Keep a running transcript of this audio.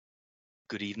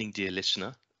Good evening, dear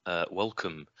listener.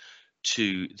 Welcome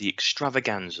to the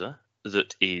extravaganza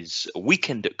that is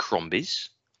Weekend at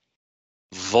Crombie's,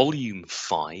 Volume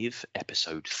 5,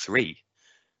 Episode 3.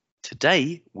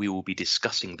 Today, we will be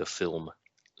discussing the film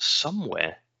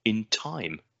Somewhere in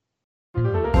Time.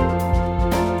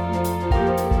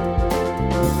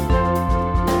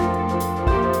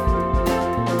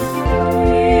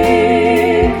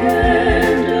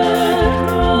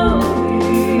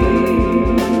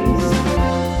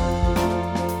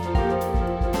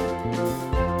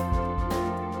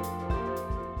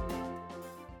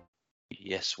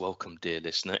 Yes, welcome, dear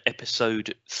listener.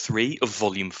 Episode 3 of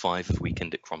Volume 5 of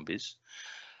Weekend at Crombie's.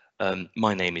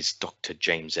 My name is Dr.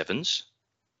 James Evans,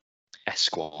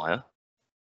 Esquire.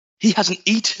 He hasn't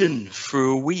eaten for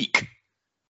a week.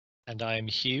 And I am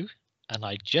Hugh, and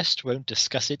I just won't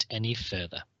discuss it any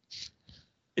further.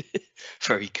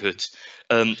 Very good.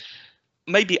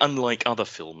 Maybe unlike other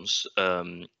films,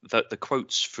 the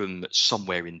quotes from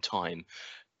Somewhere in Time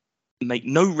make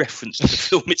no reference to the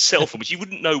film itself, which you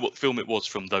wouldn't know what film it was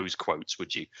from those quotes,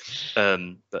 would you?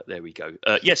 But there we go.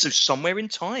 So Somewhere in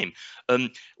Time.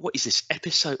 What is this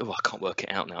episode? Oh, I can't work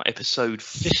it out now. Episode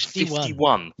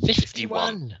 51.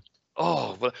 51.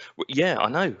 Oh, well, yeah, I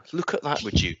know. Look at that,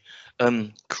 would you?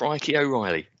 Crikey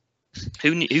O'Reilly.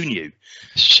 Who knew?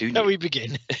 Shall we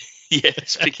begin? Yeah,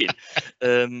 let's begin.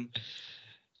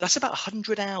 That's about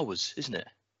 100 hours, isn't it?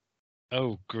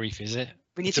 Oh, grief, is it?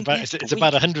 It's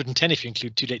about 110 if you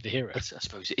include Too Late the Hero. I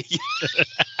suppose it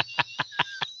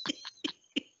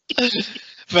is.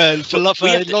 For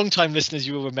long-time listeners,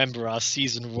 you will remember our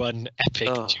Season 1 epic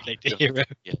Too Late the Hero.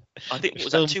 Yeah. I think it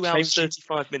was that 2 hours,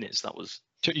 35 minutes. That was.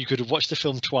 You could have watched the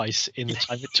film twice in the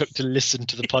time it took to listen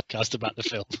to the podcast about the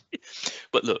film.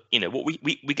 But look, what we're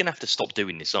going to have to stop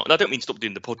doing this. And I don't mean stop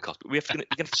doing the podcast, but we're going to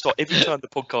have to start every time the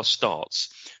podcast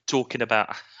starts talking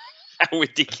about how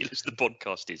ridiculous the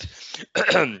podcast is.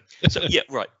 So yeah,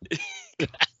 right.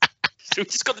 So we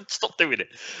just got to stop doing it,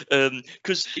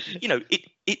 because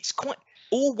it's quite.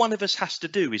 All one of us has to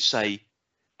do is say,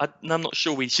 "I'm not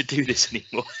sure we should do this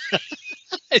anymore."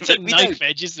 It's a knife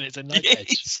edge, isn't it? It's a knife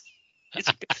edge.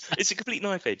 It's a complete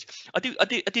knife edge. I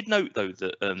did note though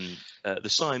that the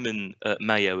Simon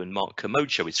Mayo and Mark Kermode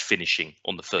show is finishing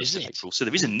on the 1st of April, so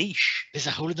there is a niche. There's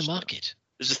a hole in the market.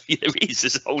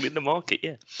 There's a hole in the market.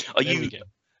 Yeah. We go.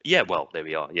 Yeah. Well, there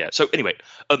we are. Yeah. So anyway,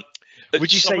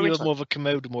 would you say you were more of a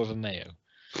Kermode or more of a Mayo?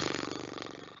 God,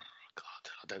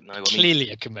 I don't know. Clearly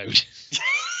a Kermode.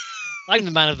 I'm the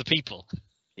man of the people.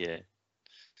 Yeah.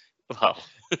 Well,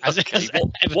 okay.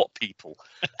 What people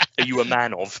are you a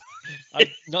man of? I'm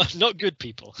not good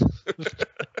people.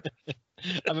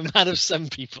 I'm a man of some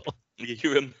people.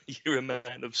 You're a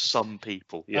man of some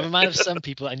people. Yeah. I'm a man of some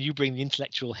people, and you bring the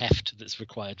intellectual heft that's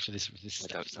required for this. I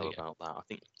don't know about that.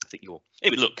 I think you're.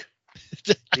 Anyway, look.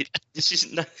 This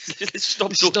isn't. Let's stop.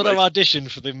 This is not our audition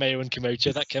for the Mayo and Kermode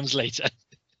show. That comes later.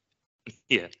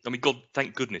 Yeah, I mean, God,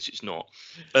 thank goodness it's not.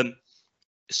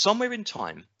 Somewhere in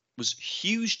Time was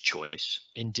Hugh's choice.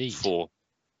 Indeed. For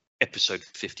episode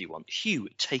 51. Hugh,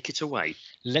 take it away.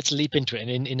 Let's leap into it.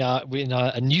 And in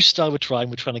a new style we're trying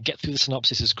to get through the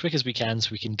synopsis as quick as we can so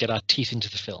we can get our teeth into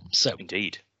the film. So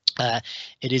indeed.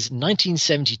 It is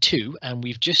 1972, and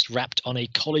we've just wrapped on a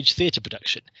college theatre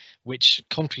production, which,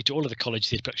 contrary to all of the college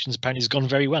theatre productions, apparently has gone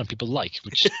very well and people like.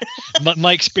 Which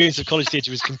my experience of college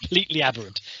theatre is completely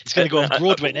aberrant. It's going to go on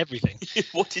Broadway and everything.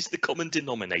 What is the common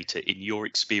denominator in your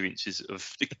experiences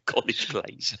of the college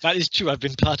plays? That is true. I've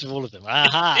been part of all of them.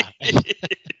 Aha!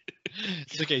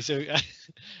 Okay, so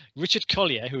Richard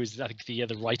Collier, who is I think the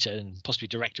writer and possibly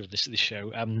director of this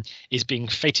show, is being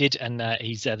feted, and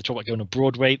he's the talk about going on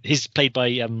Broadway. He's played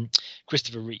by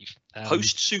Christopher Reeve.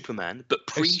 Post Superman, but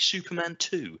pre Superman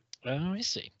 2. Oh, I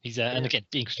see. He's and again,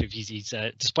 being Christopher, he's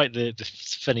despite the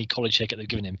funny college haircut they've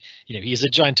given him, he is a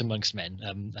giant amongst men.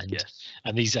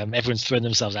 And these everyone's thrown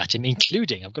themselves at him,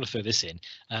 including, I've got to throw this in,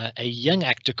 a young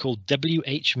actor called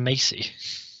W.H. Macy.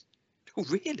 Oh,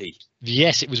 really?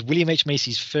 Yes, it was William H.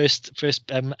 Macy's first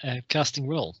casting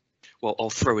role. Well, I'll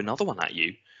throw another one at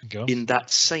you. Go on. In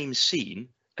that same scene,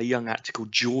 a young actor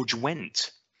called George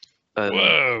Wendt.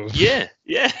 Whoa. Yeah,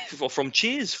 from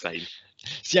Cheers fame.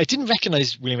 See, I didn't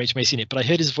recognise William H. Macy in it, but I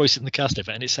heard his voice in the cast of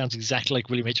it, and it sounds exactly like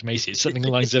William H. Macy. It's something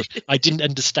along the lines of, I didn't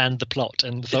understand the plot,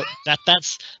 and thought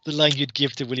that's the line you'd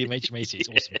give to William H. Macy. It's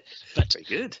awesome. But very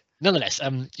good. Nonetheless,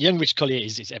 young Rich Collier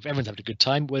is everyone's having a good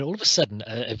time, when all of a sudden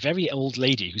a very old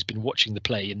lady who's been watching the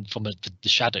play and from the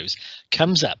shadows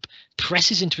comes up,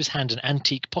 presses into his hand an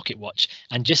antique pocket watch,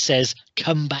 and just says,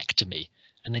 "Come back to me."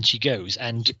 And then she goes,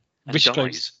 and Rich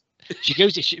goes, She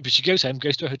goes home,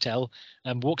 goes to a hotel,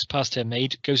 walks past her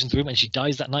maid, goes into the room, and she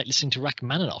dies that night listening to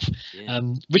Rachmaninoff. Yeah.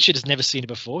 Richard has never seen her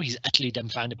before. He's utterly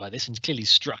dumbfounded by this and clearly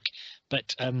struck,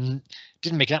 but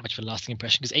didn't make that much of a lasting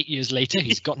impression because 8 years later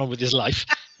he's gotten on with his life.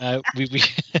 We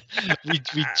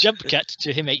jump cut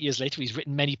to him 8 years later. He's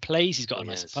written many plays. He's got a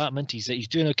nice apartment. He's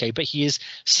doing okay, but he is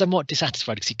somewhat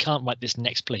dissatisfied because he can't write this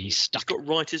next play. He's stuck. He's got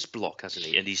writer's block, hasn't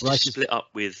he? And he's just split up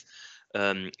with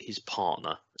his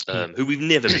partner, who we've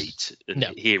never meet and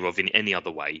hear of in any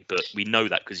other way, but we know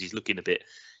that because he's looking a bit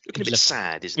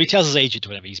sad, isn't he? He tells his agent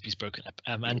whatever he's broken up,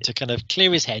 and to kind of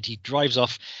clear his head, he drives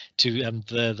off to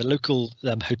the local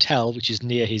hotel, which is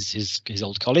near his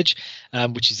old college,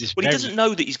 which is this. Well, he doesn't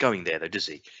know that he's going there, though, does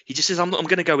he? He just says, "I'm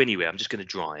going to go anywhere. I'm just going to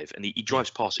drive," and he drives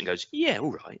past it and goes, "Yeah,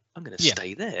 all right, I'm going to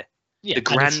stay there." Yeah, the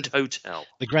Grand Hotel.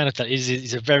 The Grand Hotel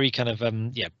is a very kind of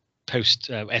post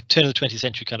turn of the 20th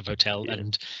century kind of hotel,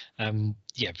 and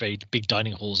very big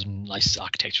dining halls and nice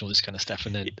architecture, all this kind of stuff.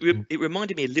 And then it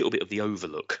reminded me a little bit of the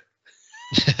Overlook.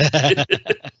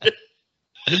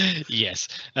 Yes,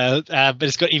 but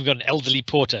it's even got an elderly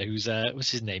porter who's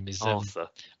what's his name is Arthur.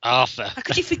 Arthur. How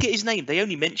could you forget his name? They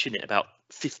only mention it about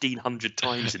 1,500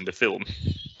 times in the film.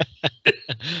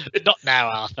 Not now,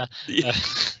 Arthur.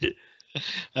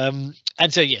 And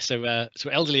so so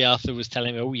elderly Arthur was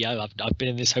telling him, "Oh yeah, I've been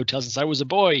in this hotel since I was a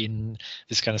boy," and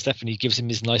this kind of stuff, and he gives him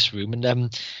his nice room, and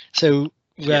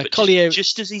Collier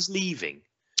just as he's leaving,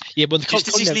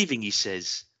 he's leaving, he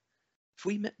says, "Have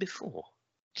we met before?"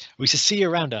 We said, "See you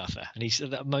around, Arthur," and he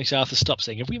said that makes Arthur stop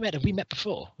saying, Have we met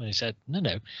before?" And he said,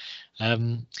 No.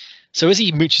 So as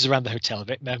he mooches around the hotel a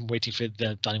bit, waiting for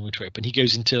the dining room to open, he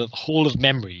goes into the Hall of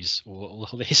Memories, or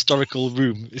the historical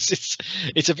room.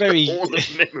 It's a very Hall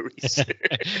of Memories.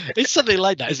 It's something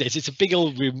like that, isn't it? It's a big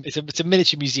old room. It's a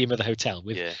miniature museum of the hotel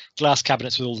with glass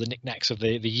cabinets with all the knickknacks of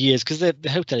the years, because the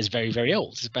hotel is very, very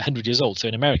old. It's about 100 years old. So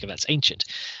in America, that's ancient.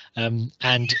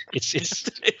 And it's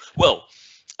well.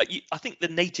 I think the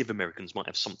Native Americans might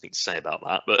have something to say about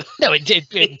that, but no, in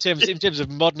terms of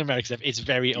modern American stuff, it's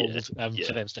very old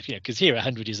for them stuff. Because here,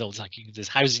 100 years old, it's like there's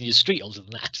houses in your street older than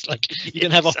that. It's like you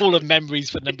can have a Hall of Memories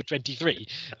for number 23,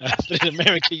 but in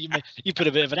America, you put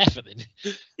a bit of an effort in.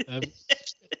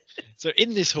 So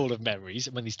in this Hall of Memories,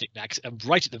 among these knickknacks,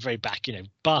 right at the very back,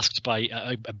 basked by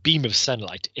a beam of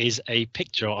sunlight, is a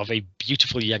picture of a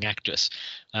beautiful young actress,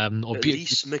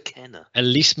 Elise McKenna.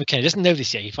 Elise McKenna doesn't know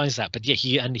this yet. He finds that, but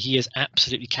he is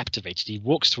absolutely captivated. He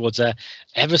walks towards her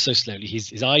ever so slowly.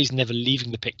 His eyes never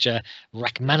leaving the picture.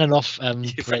 Rachmaninoff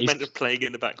playing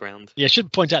in the background. Yeah, I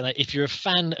should point out that if you're a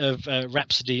fan of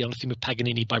Rhapsody on the Theme of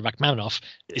Paganini by Rachmaninoff,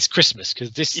 it's Christmas,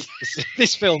 because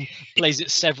this film plays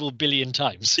it several billion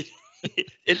times.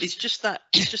 It's just that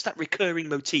recurring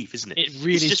motif, isn't it? It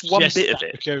really is just one bit of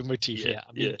it. Recurring motif. Yeah.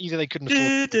 I mean, either they couldn't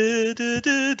afford.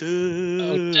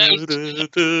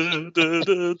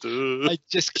 I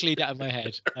just cleared out of my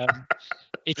head.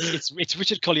 It's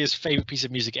Richard Collier's favorite piece of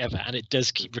music ever, and it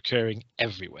does keep recurring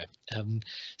everywhere.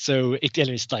 So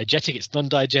it's diegetic, it's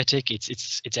non-diegetic,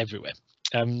 it's everywhere.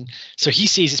 So he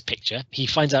sees this picture. He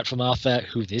finds out from Arthur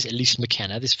who it is, Elise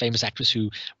McKenna, this famous actress who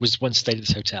was once stayed at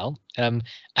this hotel. And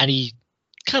he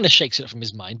kind of shakes it from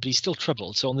his mind, but he's still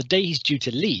troubled. So on the day he's due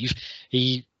to leave,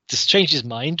 he just changed his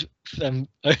mind,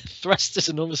 thrust this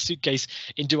enormous suitcase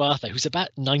into Arthur, who's about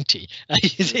 90,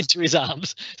 he's into his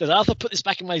arms. Says, "Arthur, put this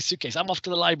back in my suitcase. I'm off to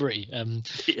the library."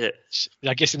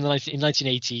 I guess in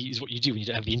 1980 is what you do when you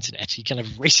don't have the internet. He kind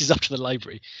of races up to the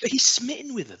library. But he's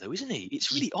smitten with her, though, isn't he?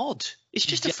 It's really odd. It's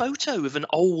just a photo of an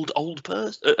old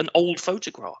person, an old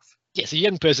photograph. Yes, a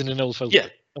young person in an old photograph.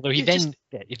 Yeah. Although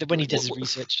when he does his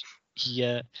research, he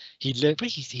learned. But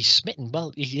he's smitten.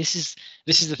 Well, this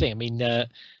is the thing. I mean.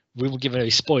 We will give any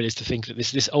spoilers to think that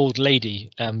this old lady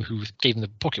who gave him the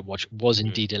pocket watch was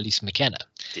indeed Elise McKenna,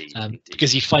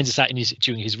 because he finds this out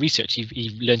during his research.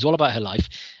 He learns all about her life,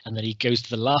 and then he goes to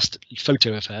the last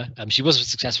photo of her. She was a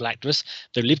successful actress,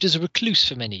 though lived as a recluse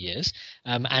for many years,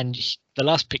 the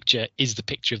last picture is the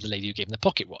picture of the lady who gave him the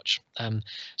pocket watch.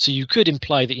 So you could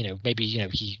imply that maybe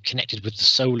he connected with the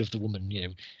soul of the woman.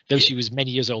 Though she was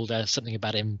many years older, something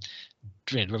about him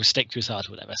drove a stake through his heart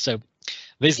or whatever. So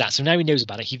there's that. So now he knows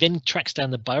about it. He then tracks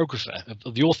down the biographer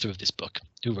of the author of this book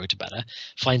who wrote about her,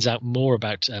 finds out more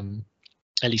about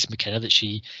Elise McKenna, that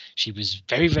she was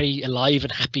very, very alive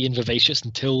and happy and vivacious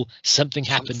until something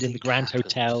happened in the Grand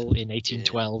Hotel in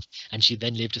 1812, and she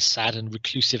then lived a sad and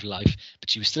reclusive life. But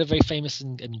she was still a very famous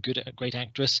and great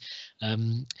actress.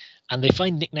 and they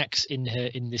find knickknacks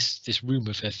in this room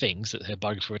of her things that her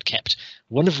biographer had kept.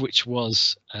 One of which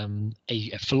was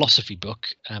a philosophy book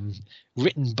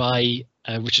written by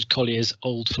Richard Collier's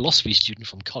old philosophy student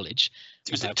from college.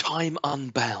 It was Time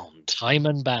Unbound. Time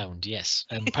Unbound, yes.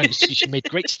 Apparently she made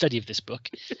great study of this book,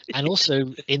 and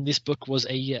also in this book was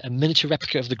a miniature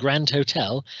replica of the Grand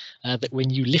Hotel. That when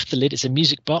you lift the lid, it's a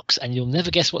music box, and you'll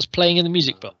never guess what's playing in the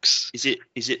music box. Is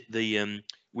it the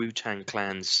Wu-Tang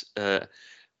Clan's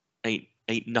 "Ain't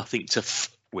Nothing to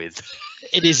F With"?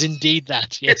 It is indeed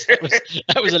that. Yes,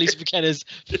 that was Elise McKenna's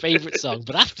favourite song.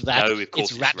 But after that,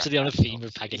 it's Rhapsody on a Theme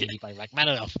of Paganini by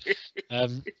Rachmaninoff.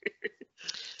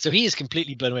 So he is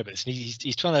completely blown away by this, and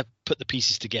he's trying to put the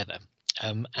pieces together.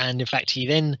 And in fact, he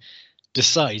then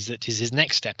decides that his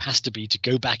next step has to be to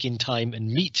go back in time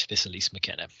and meet this Elise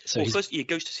McKenna. So first he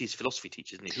goes to see his philosophy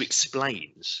teacher, isn't he, who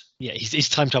explains. Yeah, is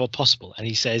time travel possible? And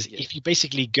he says, if you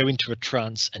basically go into a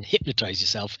trance and hypnotize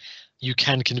yourself, you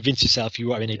can convince yourself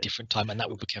you are in a different time, and that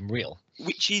will become real.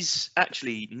 Which is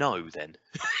actually no, then.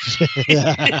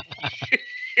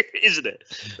 Isn't it?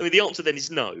 I mean, the answer then is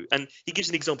no. And he gives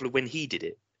an example of when he did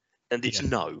it, and it's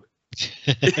no.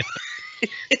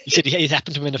 He said it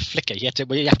happened to him in a flicker. You have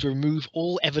to remove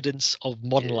all evidence of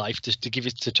modern life to give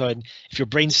it to try and, if your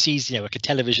brain sees like a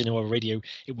television or a radio,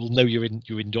 it will know you're in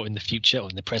the future or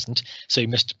in the present. So you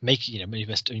must you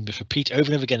must repeat over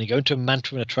and over again and go into a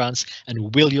mantra and a trance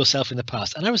and will yourself in the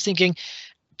past. And I was thinking,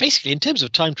 basically, in terms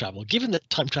of time travel, given that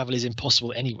time travel is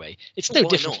impossible anyway, it's no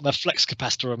different from a flux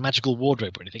capacitor or a magical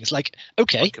wardrobe or anything. It's like,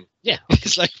 okay,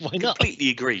 it's like, why not? I completely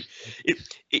agree.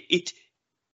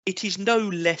 It is no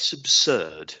less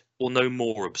absurd or no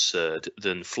more absurd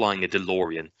than flying a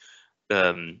DeLorean.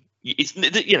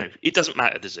 It doesn't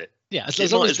matter, does it? Yeah,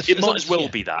 it might as well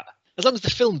be that. As long as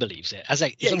the film believes it, as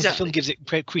long as the film gives it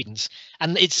credence,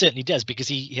 and it certainly does, because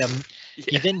he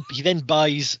then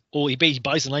buys the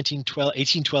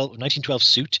 1912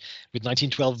 suit with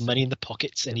 1912 money in the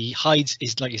pockets, and he hides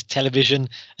his television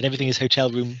and everything in his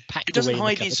hotel room packed away. He doesn't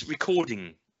hide his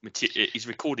recording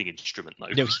instrument, though.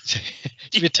 No,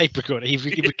 he's a tape recorder. He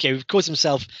records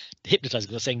himself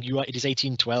hypnotizing, saying, it is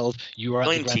 1812, you are at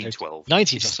 1912.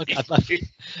 1912.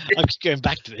 I'm just going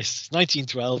back to this.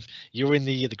 1912, you're in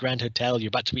the Grand Hotel, you're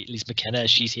about to meet Elise McKenna,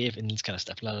 she's here, and this kind of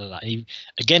stuff. La, la, la. And he,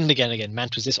 again and again,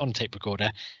 mantras this on a tape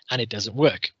recorder, and it doesn't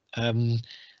work.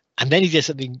 And then he does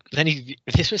something.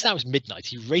 That was midnight.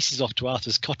 He races off to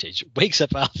Arthur's cottage, wakes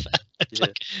up Arthur.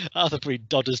 Arthur probably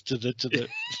dodders to the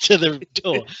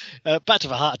door, back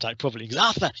to a heart attack probably. He goes,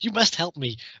 Arthur, you must help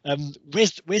me.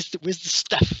 Where's the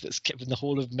stuff that's kept in the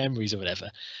Hall of Memories or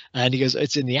whatever? And he goes,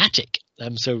 it's in the attic.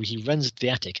 So he runs to the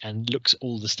attic and looks at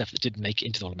all the stuff that didn't make it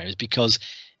into the Hall of Memories, because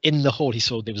in the hall he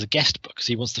saw there was a guest book, so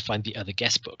he wants to find the other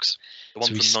guest books. The one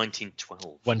from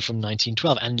 1912. One from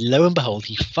 1912, and lo and behold,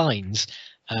 he finds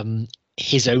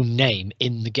his own name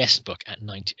in the guest book in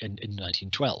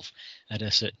 1912 at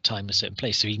a certain time, a certain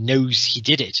place. So he knows he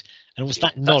did it, and it was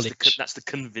that knowledge. That's the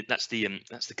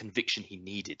conviction he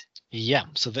needed. Yeah.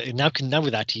 So that now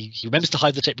with that, he remembers to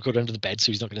hide the tape recorder under the bed,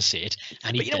 so he's not going to see it.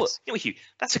 And but you know what, Hugh?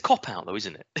 That's a cop out, though,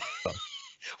 isn't it?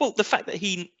 Well, the fact that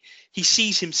he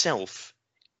sees himself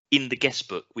in the guest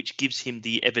book, which gives him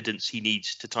the evidence he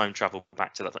needs to time travel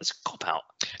back to that. It's a cop out.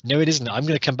 No, it isn't. I'm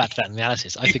going to come back to that in the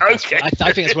analysis. I think I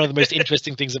think that's one of the most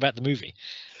interesting things about the movie.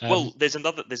 Well, there's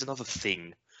another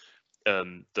thing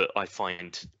that I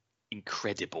find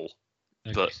incredible.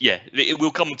 Okay. But yeah, it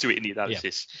will come to it in the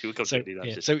analysis.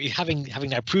 Yeah. So having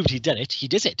now proved he'd done it, he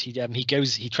does it. He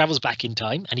travels back in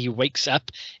time, and he wakes up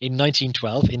in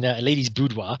 1912 in a lady's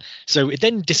boudoir. So it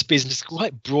then disappears into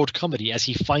quite broad comedy as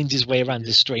he finds his way around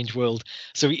this strange world.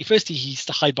 So he has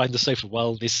to hide behind the sofa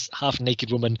while this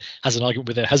half-naked woman has an argument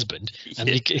with her husband, and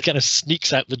he kind of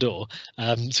sneaks out the door.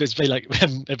 So it's very like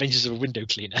Adventures of a Window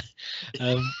Cleaner.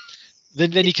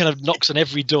 Then he kind of knocks on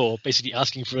every door, basically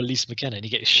asking for Elise McKenna, and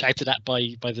he gets shouted at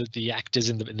by the actors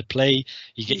in the play.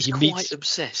 He's quite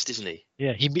obsessed, isn't he?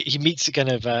 Yeah, he meets a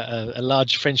kind of a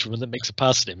large French woman that makes a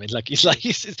pass at him, and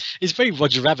he's very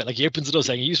Roger Rabbit. Like, he opens the door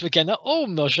saying, "Elise McKenna, oh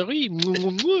ma chérie."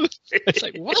 It's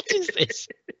like, what is this?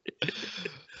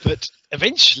 But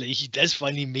eventually, he does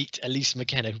finally meet Elise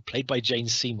McKenna, played by Jane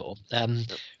Seymour,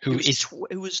 who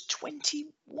was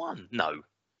 21. No,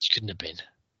 she couldn't have been.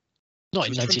 Not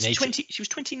in 1980. She was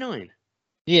 29.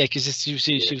 Yeah, because she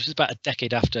was about a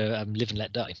decade after Live and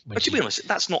Let Die. But to be honest,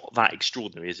 that's not that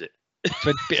extraordinary, is it?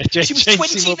 She was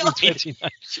 29.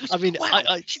 I mean,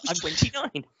 wow, she was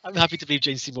 29. I'm happy to believe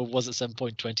Jane Seymour was at some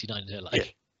point 29 in her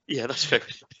life. Yeah, that's fair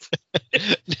enough.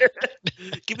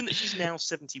 Given that she's now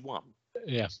 71.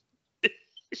 Yeah.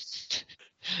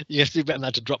 You have to do better than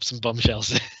that to drop some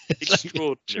bombshells.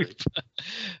 Extraordinary.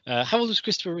 How old was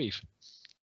Christopher Reeve?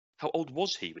 How old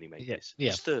was he when he made this? He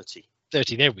Yeah. was 30.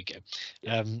 30. There we go.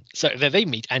 So they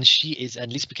meet, and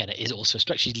Lisa McKenna is also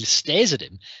struck. She stares at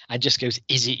him and just goes,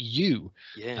 "Is it you?"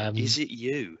 Yeah. Is it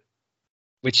you?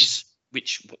 Which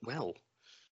well,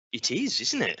 it is,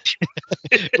 isn't it?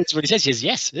 Which what he says is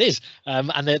yes, it is.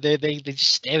 And they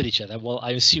just stare at each other while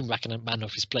I assume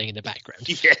Rachmaninoff is playing in the background.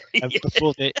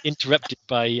 Before they're interrupted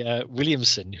by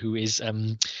Williamson, who is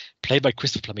played by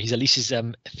Christopher Plummer. He's Elise's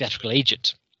theatrical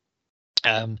agent.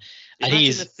 And he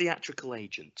is a theatrical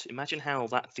agent. Imagine how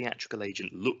that theatrical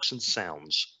agent looks and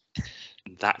sounds.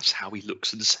 That's how he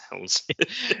looks and sounds.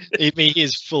 He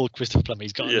is full Christopher Plummer.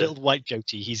 He's got a little white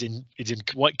goatee. He's in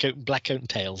white coat and black coat and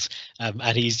tails,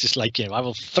 and he's just like, I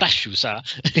will thrash you, sir.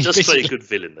 He does play a good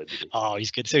villain, though. Oh, he's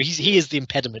good. So he is the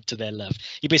impediment to their love.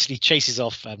 He basically chases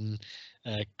off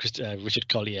Richard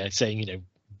Collier, saying,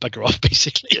 bugger off,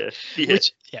 basically.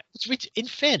 Which in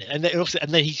fairness,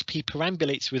 and then he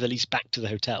perambulates with Elise back to the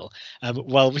hotel,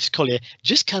 while Richard Collier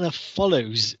just kind of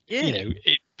follows,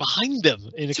 behind them.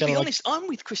 To be honest, I'm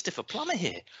with Christopher Plummer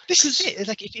here. This is it.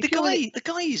 Like the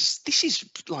guy is. This is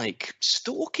like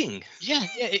stalking. Yeah.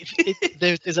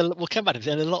 We'll come back to it.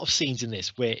 There are a lot of scenes in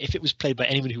this where if it was played by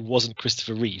anyone who wasn't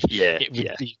Christopher Reeve, it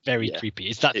would be very creepy.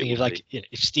 It's that thing of like,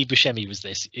 if Steve Buscemi was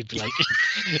this, it'd be like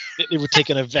it would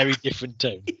take on a very different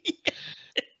tone.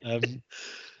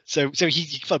 So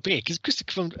he felt big because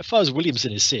Christopher, as far as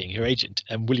Williamson is seeing, her agent,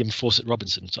 William Fawcett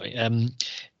Robinson,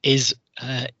 is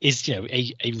a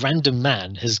random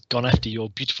man has gone after your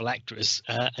beautiful actress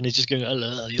and is just going,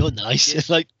 "Oh, you're nice." It's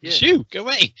like, shoo, go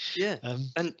away. Yeah.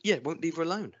 And won't leave her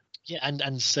alone. Yeah,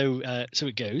 and so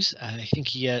it goes. I think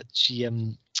he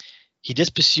does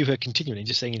pursue her continually,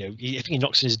 just saying, I think he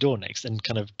knocks on his door next and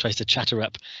kind of tries to chat her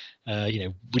up. Will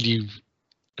you?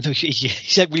 He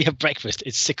said, "Will you have breakfast?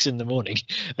 It's 6 a.m.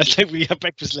 I said, "Will you have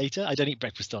breakfast later? I don't eat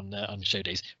breakfast on show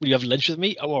days. Will you have lunch with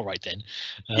me?" "Oh, all right then."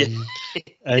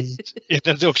 And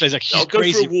the door closes. Like, I'll go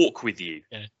crazy. For a walk with you.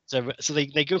 Yeah. So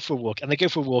they go for a walk, and they go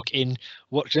for a walk in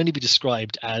what can only be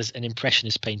described as an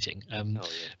impressionist painting,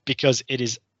 because it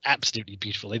is absolutely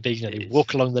beautiful. They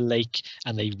walk along the lake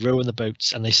and they row on the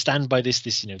boats and they stand by this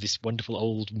wonderful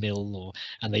old mill,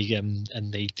 and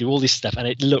they do all this stuff, and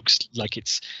it looks like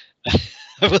it's.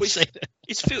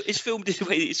 It's filmed in a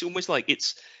way. It's almost like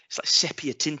it's like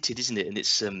sepia tinted, isn't it? And it's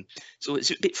so it's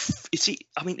a bit.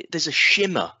 There's a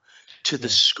shimmer to the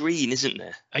screen, isn't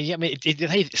there? Yeah, I mean,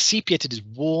 sepia tinted is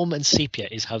warm, and sepia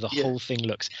is how the whole thing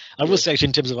looks. I will say,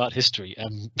 in terms of art history, I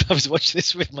was watching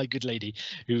this with my good lady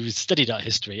who studied art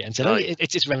history and said,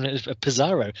 it's remnant of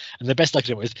Pizarro, and the best I could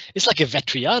do was, it's like a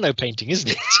Vetriano painting, isn't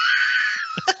it?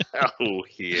 Oh,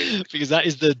 yeah. Because that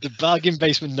is the bargain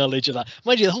basement knowledge of that.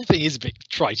 Mind you, the whole thing is a bit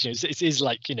trite. It is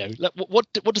like, what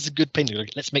does a good painting look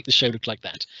like? Let's make the show look like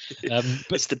that.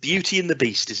 But it's the beauty and the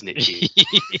beast, isn't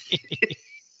it?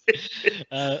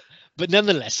 But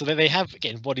nonetheless, so they have,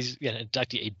 again, what is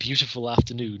a beautiful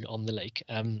afternoon on the lake.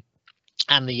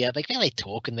 And they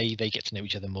talk and they get to know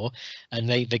each other more, and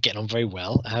they get on very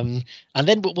well. And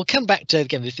then we'll come back to,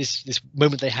 again, this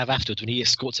moment they have afterwards when he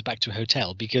escorts her back to a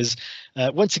hotel, because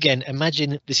once again,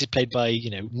 imagine this is played by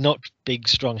not big,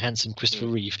 strong, handsome Christopher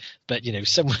Reeve, but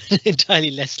someone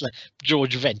entirely less like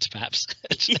George Vent, perhaps.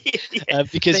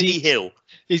 Because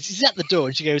he's at the door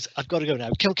and she goes, "I've got to go now.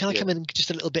 Can I come in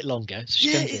just a little bit longer?" So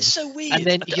she comes in. It's so weird. And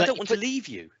then I don't want to leave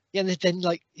you. Yeah, and then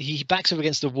he backs over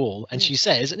against the wall, and she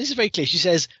says, and this is very clear, she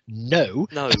says, "No."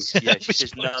 No, yeah, she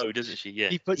says no, doesn't she? Yeah.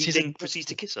 He proceeds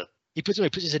to kiss her. He puts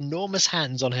his enormous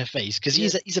hands on her face, because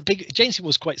he's a big. James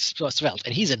Seymour's quite svelte,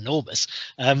 and he's enormous.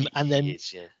 And then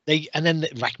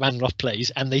Rachmaninoff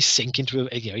plays, and they sink into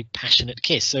a passionate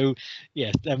kiss. So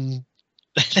yeah.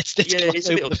 Let's it's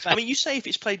a bit. I mean, you say if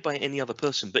it's played by any other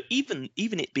person, but even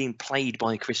it being played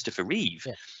by Christopher Reeve,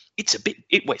 it's a bit.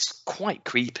 It's quite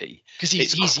creepy because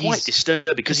he's quite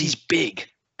disturbing because he's big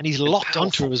and he's locked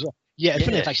onto her as well. Yeah,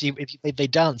 funny enough, actually, they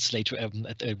dance later at one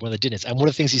of the dinners, and one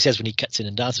of the things he says when he cuts in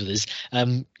and dances with is,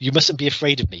 "You mustn't be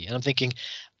afraid of me." And I'm thinking,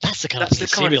 that's the kind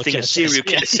of thing a serial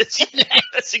killer says.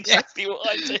 That's exactly what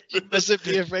I said. "You mustn't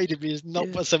be afraid of me" is not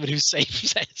what someone who's safe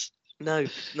says. No.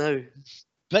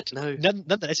 But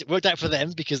nonetheless, it worked out for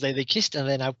them because they kissed, and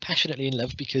they're now passionately in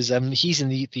love because he's in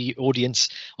the audience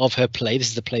of her play. This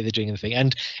is the play they're doing,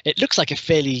 and it looks like a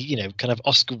fairly kind of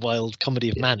Oscar Wilde comedy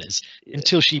of manners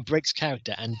until she breaks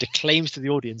character and declaims to the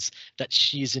audience that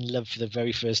she is in love for the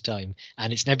very first time,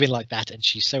 and it's never been like that, and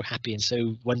she's so happy and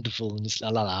so wonderful and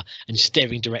and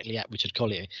staring directly at Richard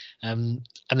Collier, and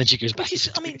then she goes back.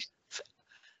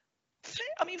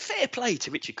 Fair play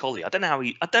to Richard Collier. I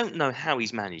don't know how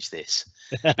he's managed this,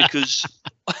 because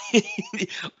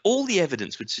All the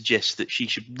evidence would suggest that she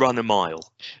should run a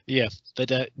mile. Yeah,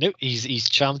 but no, he's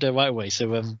charmed her right away.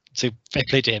 So so fair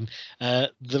play to him.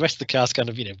 The rest of the cast kind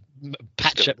of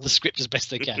patch up the script as best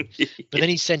they can. But then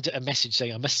he sent a message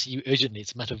saying, "I must see you urgently.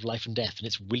 It's a matter of life and death." And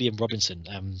it's William Robinson,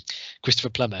 Christopher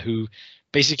Plummer, who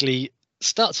basically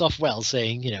starts off well,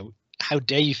 saying, how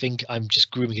dare you think I'm just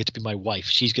grooming her to be my wife?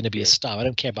 She's going to be a star. I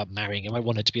don't care about marrying him. I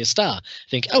want her to be a star. I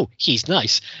think, oh, he's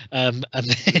nice. And then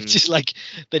it's just like,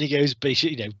 then he goes, but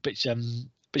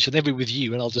she'll never be with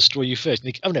you, and I'll destroy you first.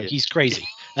 And think, oh no, he's crazy.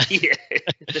 Yeah,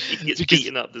 he gets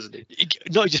beaten up, doesn't he?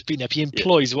 Not just beaten up, he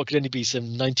employs what could only be some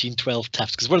 1912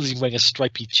 taps, because one of them is wearing a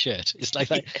stripy shirt. It's like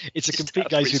that. It's a complete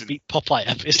guy who beat Popeye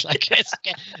up. It's like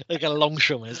like a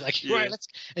longshoreman. It's like right, let's.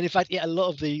 And in fact, a lot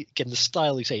of the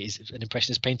style you say is an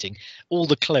impressionist painting. All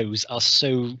the clothes are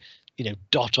so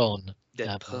dot on.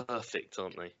 They're perfect,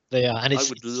 aren't they? They are, and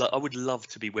I would love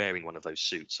to be wearing one of those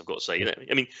suits. I've got to say,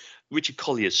 I mean, Richard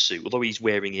Collier's suit, although he's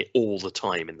wearing it all the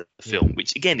time in the film,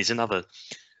 which again is another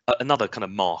kind of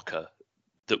marker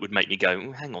that would make me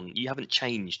go, hang on, you haven't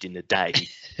changed in a day.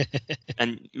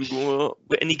 and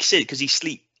he said because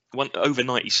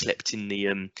overnight he slept in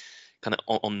the kind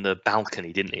of on the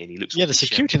balcony, didn't he? And he looks. Yeah, the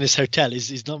security in this hotel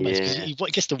is not much, because he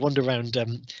gets to wander around.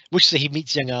 Which he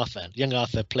meets young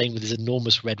Arthur playing with his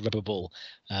enormous red rubber ball.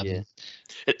 And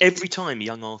every time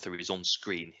young Arthur is on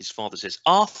screen, his father says,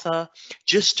 "Arthur,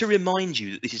 just to remind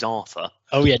you that this is Arthur."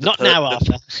 Oh yeah, not now,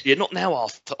 Arthur. Yeah, not now,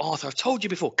 Arthur. Arthur, I've told you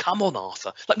before. Come on,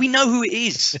 Arthur. Like, we know who it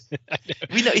is.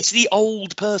 We know it's the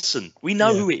old person. We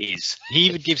know who it is. He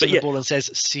even gives him the ball and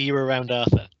says, "See you around,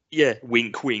 Arthur." Yeah,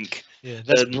 wink, wink. Yeah,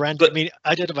 that's brand. I mean,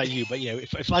 I don't know about you, but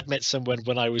if I'd met someone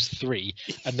when I was 3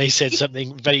 and they said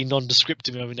something very nondescript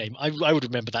to me on my name, I would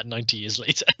remember that 90 years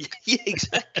later. Yeah,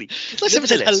 exactly. It's like someone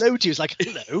said hello to you. It's like,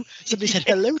 hello. Somebody said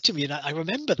hello to me, and I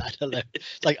remember that hello.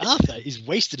 It's like Arthur is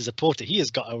wasted as a porter. He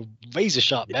has got a razor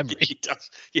sharp memory. He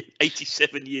does. Yeah,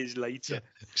 87 years later. Yeah.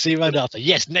 See you around, Arthur.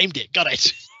 Yes, named it. Got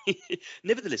it.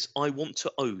 Nevertheless, I want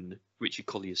to own Richard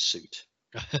Collier's suit.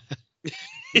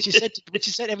 which you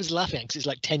said I was laughing because it's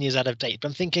like 10 years out of date, but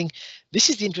I'm thinking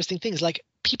this is the interesting thing, is like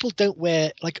people don't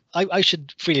wear, like I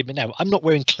should freely admit now, I'm not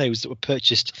wearing clothes that were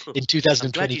purchased in 2022.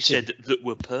 I'm glad you said that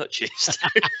were purchased.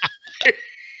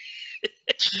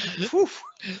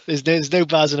 there's no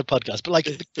bars in a podcast, but like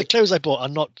the clothes I bought are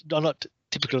not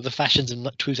typical of the fashions in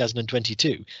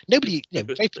 2022. Nobody, very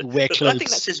people wear clothes. I think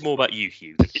that says more about you,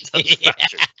 Hugh, than it does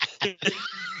fashion.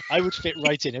 I would fit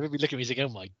right in. Everybody look at me and say, "Oh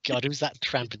my God, who's that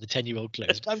tramp in the 10-year-old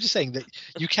clothes?" But I'm just saying that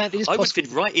you can't. It is I would possible.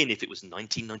 fit right in if it was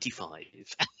 1995.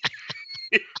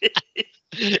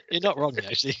 You're not wrong,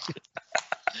 actually.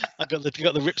 I've got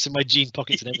the rips in my jean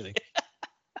pockets and everything.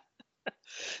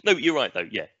 No, you're right though.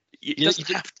 Yeah,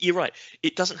 you're right.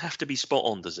 It doesn't have to be spot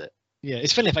on, does it? Yeah,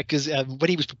 it's funny because when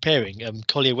he was preparing,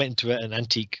 Collier went into an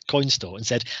antique coin store and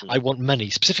said, "I want money,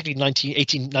 specifically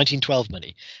 1912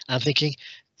 money." And I'm thinking,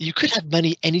 you could have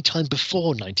money any time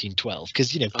before 1912,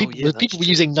 because people were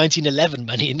using 1911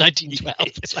 money in 1912.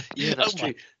 It's like, that's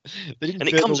true. And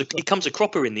it comes a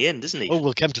cropper in the end, doesn't he? Oh,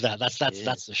 we'll come to that. That's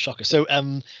the shocker. So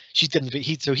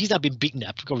he's now been beaten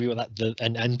up, probably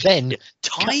and then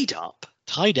tied up,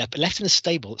 left in a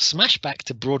stable, smashed back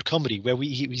to broad comedy, where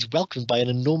he's welcomed by an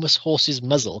enormous horse's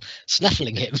muzzle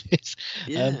snuffling him.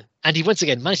 And he once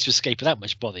again managed to escape without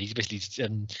much bother. He's basically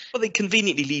well, they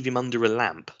conveniently leave him under a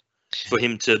lamp for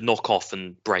him to knock off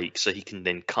and break, so he can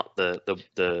then cut the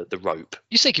rope.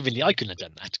 You say conveniently, I couldn't have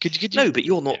done that. Could you? No, but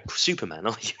you're not Superman,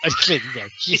 are you? Clearly, no.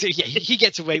 He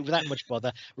gets away without much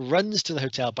bother, runs to the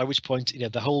hotel, by which point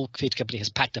the whole theatre company has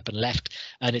packed up and left,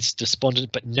 and it's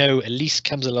despondent. But no, Elise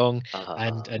comes along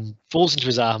and falls into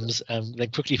his arms, then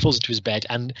quickly falls into his bed,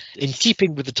 and in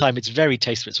keeping with the time, it's very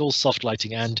tasteful. It's all soft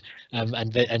lighting and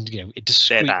it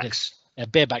discreetness,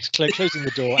 barebacks, closing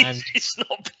the door, and it's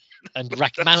not. And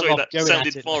Rachmaninoff that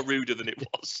sounded far ruder than it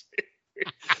was.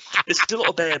 There's still a lot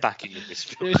of barebacking in this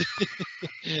film.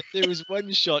 There was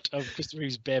one shot of Christopher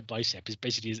Reeve's bare bicep, is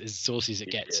basically as saucy as it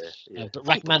gets. But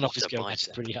Rachmaninoff is going at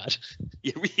it pretty hard.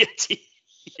 Yeah,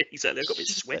 exactly. I got a bit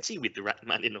sweaty with the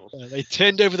Rachmaninoff. They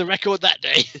turned over the record that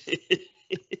day.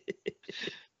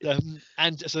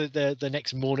 And so the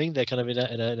next morning they're kind of in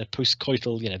a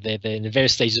post-coital, they're in the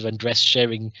various stages of undress,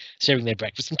 sharing their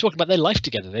breakfast and talking about their life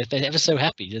together. They're ever so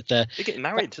happy that they're getting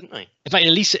married, didn't they? In fact,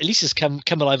 Elise has come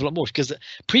alive a lot more, because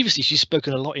previously she's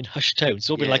spoken a lot in hushed tones.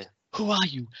 So been like, "Who are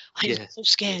you? I'm so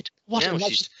scared." What?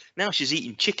 Now she's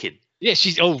eating chicken. Yeah,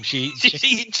 she's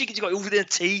eating chicken. She's got it all in her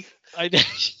teeth. I know.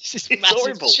 It's just It's massive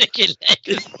horrible. chicken leg.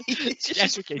 It's just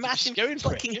Yes, this okay, she's massive going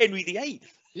for it. fucking Henry VIII.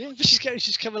 Yeah, but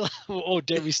she's come along. Or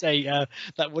dare we say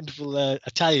that wonderful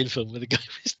Italian film where the guy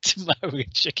was devouring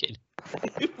chicken?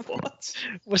 What?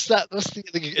 What's that? What's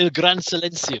the Gran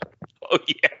Silenzio? Oh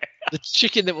yeah, The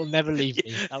chicken that will never leave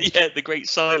me. That was- yeah, the Great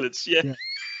Silence. Yeah, Yeah.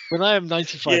 When I am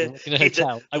 95 Yeah, and work in a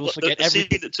hotel, I will forget the scene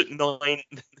everything. that took 9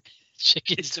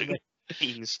 Chickens it took to me.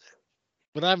 scenes.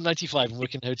 When I'm 95 and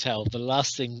work in a hotel, the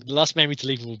last memory to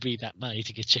leave me will be that man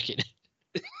eating a chicken.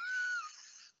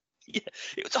 Yeah,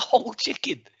 it was a whole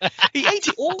chicken. He ate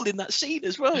it all in that scene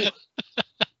as well.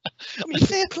 I mean,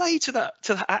 fair play to that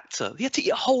actor. He had to eat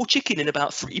a whole chicken in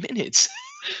about 3 minutes.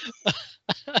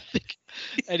 I think,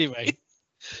 anyway,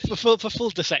 for full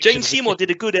dissection. Jane Seymour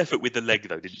did a good effort with the leg,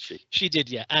 though, didn't she? She did,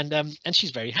 yeah, and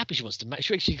she's very happy. She wants to marry.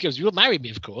 She goes, "You'll marry me,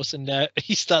 of course." And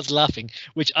he starts laughing,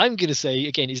 which I'm going to say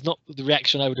again is not the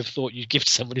reaction I would have thought you'd give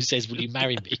to someone who says, "Will you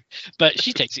marry me?" But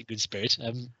she takes it in good spirit.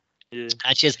 Yeah.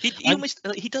 And she says, He almost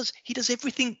he does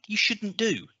everything you shouldn't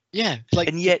do, "Yeah, like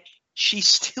and yet she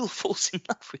still falls in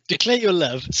love with him. declare your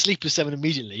love, sleep with someone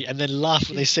immediately, and then laugh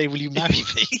when they say, "Will you marry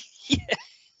me?"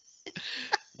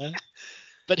 Yeah.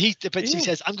 But she Yeah.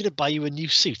 says, "I'm going to buy you a new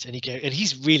suit," and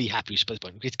he's really happy. Suppose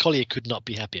because Collier could not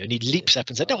be happier, and he leaps up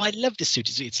and said, "No, I love this suit.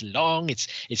 It's long. It's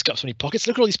got so many pockets.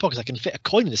 Look at all these pockets. I can fit a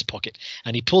coin in this pocket."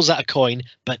 And he pulls out a coin,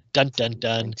 but dun dun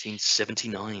dun,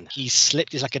 1979. he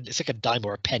slipped. It's like a dime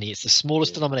or a penny. It's the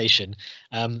smallest Yeah. denomination,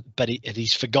 but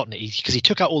he's forgotten it because he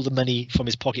took out all the money from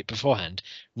his pocket beforehand,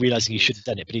 realizing he should have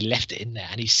done it, but he left it in there,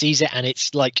 and he sees it, and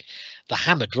it's like the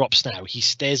hammer drops now. He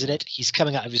stares at it. He's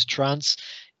coming out of his trance.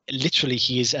 Literally,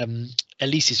 he is.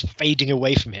 Elise is fading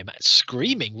away from him,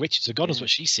 screaming. Richard, so God knows what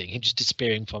she's seeing. Him just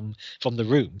disappearing from the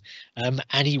room,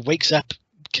 and he wakes up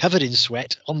covered in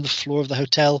sweat on the floor of the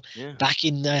hotel Yeah. back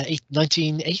in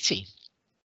 1980.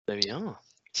 There we are.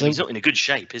 So He's not in a good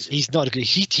shape, is he? he's not a good.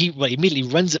 He immediately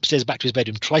runs upstairs back to his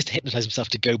bedroom, tries to hypnotize himself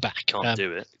to go back. Can't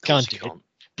do it. Of can't course do he it.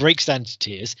 Breaks down to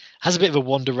tears. Has a bit of a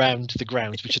wander around the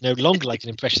grounds, which are no longer like an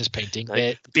impressionist painting. No,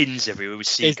 They're- bins everywhere with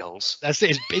seagulls. That's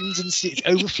it. It's bins and it's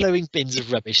overflowing bins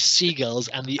of rubbish, seagulls,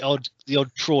 and the odd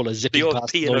trawler zipping The odd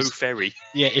past. P&O noise. ferry.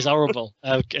 Yeah, it's horrible.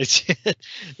 Okay.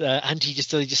 And he just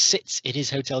sits in his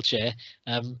hotel chair,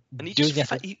 And he doing just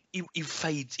that. he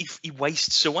fades, he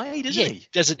wastes away, doesn't Yeah, he?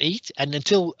 doesn't eat, and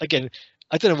until again,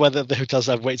 I don't know whether the hotels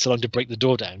have waited so long to break the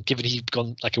door down, given he'd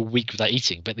gone like a week without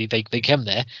eating. But they come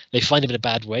there, they find him in a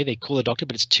bad way, they call the doctor,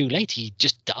 but it's too late. He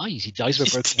just dies. He dies of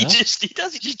a broken He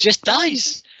heart. he Just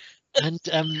dies. And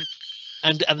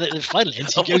the final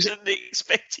ends. I He goes. wasn't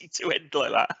expecting to end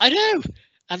like that. I know.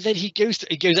 And then he goes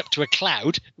up to a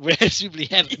cloud, where presumably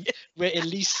heaven, where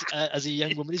Elise, as a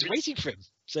young woman, is waiting for him.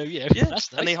 So Yeah,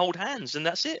 that's nice. and they hold hands, and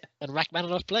that's it. And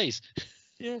Rachmaninoff plays.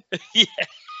 Yeah, yeah,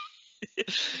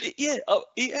 yeah. Oh,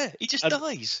 yeah. He just And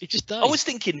dies. He just dies. I was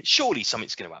thinking, surely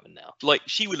something's going to happen now. Like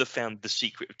she will have found the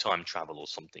secret of time travel or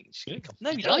something. Yeah,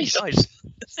 No, he he dies. dies.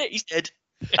 That's it. He's dead.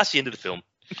 That's the end of the film.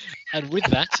 And with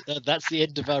that, that's the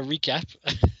end of our recap.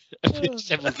 With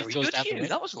several Very details good, down the Hugh. way.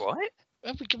 That was all right.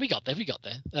 Well, we got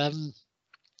there.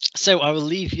 So I will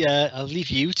leave you. I'll leave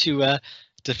you to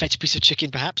fetch a piece of chicken,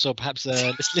 perhaps, or perhaps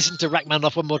let's listen to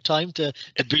Rachmaninoff one more time to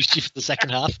boost you for the second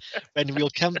half. When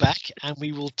we'll come back and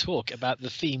we will talk about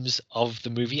the themes of the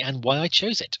movie and why I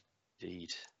chose it.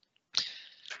 Indeed.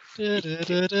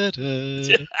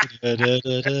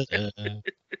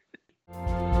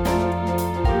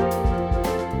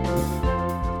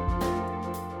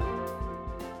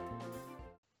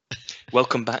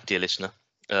 Welcome back, dear listener.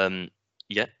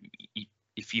 Yeah,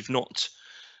 if you've not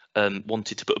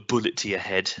wanted to put a bullet to your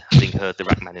head, having heard the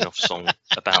Rachmaninoff song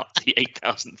about the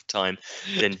 8,000th time,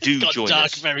 then do Got join dark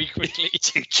us. very quickly.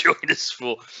 Do join us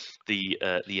for the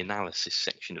analysis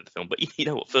section of the film. But you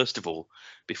know what? First of all,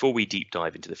 before we deep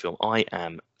dive into the film, I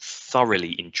am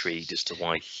thoroughly intrigued as to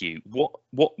why Hugh. What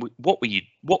were you?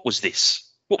 What was this?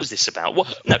 What was this about?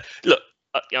 What? No, look.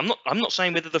 I'm not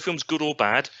saying whether the film's good or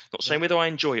bad. Not saying whether I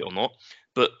enjoy it or not.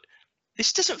 But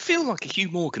this doesn't feel like a Hugh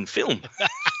Morgan film.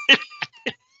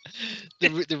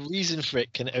 The reason for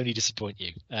it can only disappoint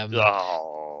you.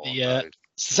 Oh, no.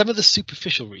 Some of the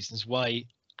superficial reasons why,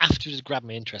 after it grabbed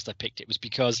my interest, I picked it was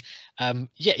because,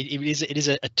 it is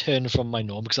a turn from my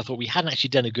norm, because I thought we hadn't actually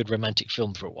done a good romantic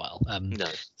film for a while. No.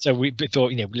 So we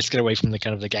thought, let's get away from the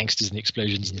kind of the gangsters and the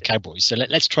explosions and the cowboys. So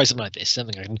let's try something like this,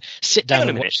 something I can sit down Hang on a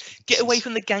and minute. watch. Get away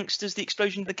from the gangsters, the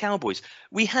explosion of the cowboys.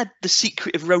 We had The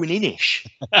Secret of Rowan Inish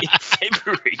in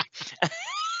February.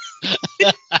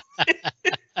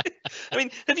 I mean,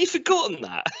 have you forgotten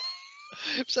that?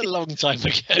 It was a long time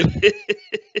ago.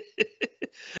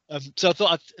 So I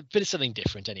thought a bit of something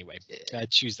different anyway.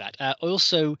 Choose that.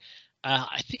 Also,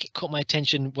 I think it caught my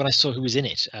attention when I saw who was in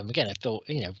it. Again, I thought,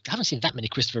 I haven't seen that many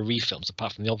Christopher Reeve films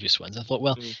apart from the obvious ones. I thought,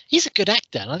 well, he's a good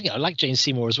actor, and I like Jane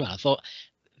Seymour as well. I thought,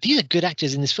 these are good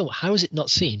actors in this film. How is it not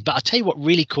seen? But I'll tell you what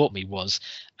really caught me was,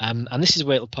 and this is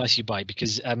where it'll pass you by,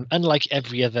 because unlike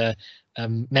every other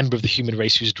member of the human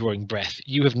race who's drawing breath,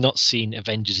 you have not seen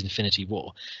Avengers: Infinity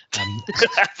War.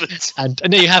 And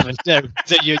no, you haven't. No,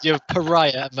 so you're a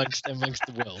pariah amongst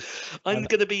the world. I'm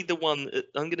going to be the one.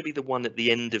 I'm going to be the one at the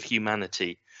end of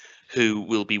humanity who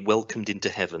will be welcomed into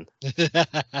heaven.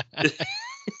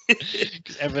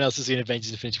 Because everyone else has seen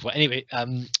Avengers: Infinity War. Anyway,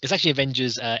 it's actually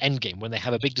Avengers Endgame when they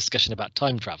have a big discussion about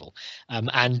time travel,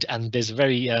 and there's a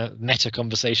very meta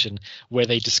conversation where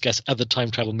they discuss other time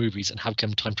travel movies and how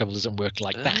come time travel doesn't work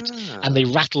like that, and they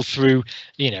rattle through,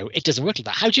 it doesn't work like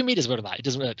that. How do you mean it doesn't work like that? It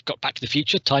doesn't work. Got Back to the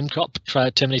Future, Time Cop,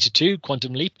 Terminator 2,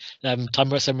 Quantum Leap,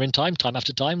 Time Somewhere in Time, Time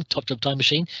After Time, Top Job Time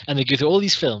Machine, and they go through all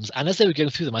these films. And as they were going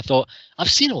through them, I thought,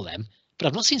 I've seen all them, but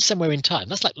I've not seen Somewhere in Time.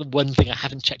 That's like the one thing I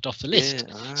haven't checked off the list.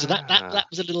 So that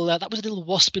was a little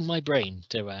wasp in my brain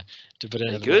to put it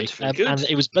another way. And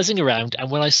it was buzzing around.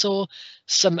 And when I saw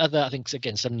some other, I think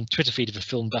again some Twitter feed of a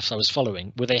film buffs I was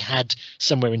following, where they had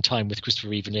Somewhere in Time with Christopher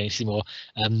Reeve and Jane Seymour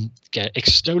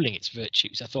extolling its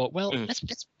virtues, I thought, well, let's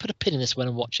put a pin in this one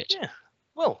and watch it. Yeah.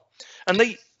 Well, and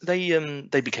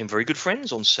they became very good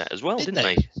friends on set as well, didn't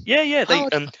they? Yeah. They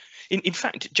In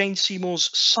fact, Jane Seymour's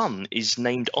son is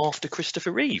named after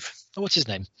Christopher Reeve. Oh, what's his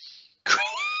name?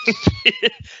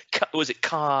 Was it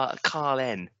Carl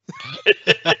N?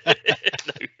 No.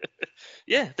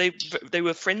 Yeah, they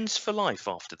were friends for life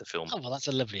after the film. Oh well, that's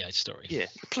a lovely story. Yeah,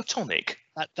 platonic.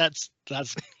 That's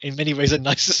in many ways a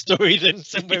nicer story than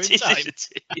Somewhere in Time.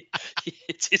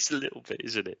 It is a little bit,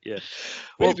 isn't it? Yeah.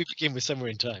 Where did we begin with Somewhere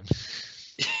in Time?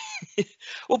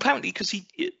 Well, apparently because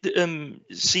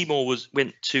Seymour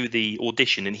went to the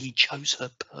audition and he chose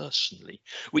her personally,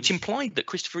 which implied that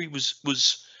Christopher Reeve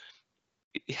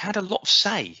he had a lot of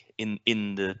say in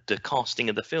the casting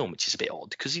of the film, which is a bit odd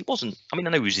because he wasn't. I mean, I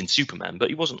know he was in Superman, but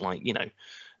he wasn't like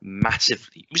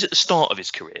massively. He was at the start of his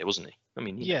career, wasn't he? I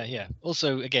mean, yeah.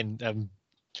 Also, again, a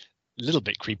little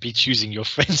bit creepy choosing your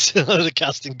friends on the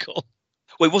casting call.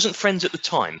 Well, it wasn't friends at the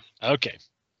time. Okay.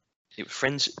 It was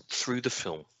friends through the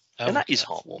film. And that is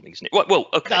heartwarming, isn't it? Well,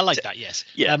 okay. I like that, yes.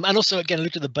 Yeah. And also, again, I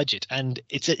looked at the budget, and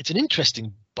it's an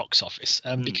interesting box office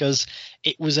because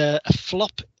it was a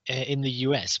flop in the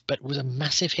US, but it was a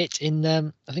massive hit in,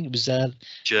 I think it was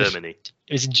Germany.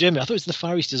 It was in Germany. I thought it was in the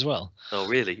Far East as well. Oh,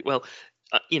 really? Well,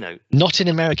 not in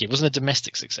America. It wasn't a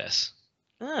domestic success.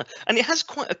 And it has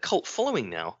quite a cult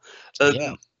following now.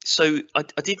 Yeah. So I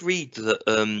did read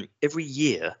that every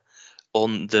year,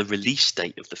 on the release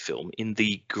date of the film in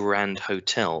the Grand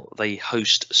Hotel, they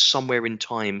host Somewhere in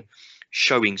Time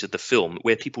showings of the film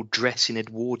where people dress in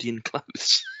Edwardian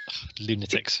clothes.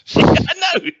 Lunatics.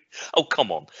 No. Oh,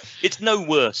 come on. It's no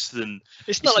worse than...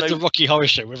 It's not like the Rocky Horror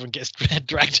Show where everyone gets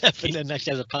dragged up and then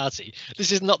actually has a party.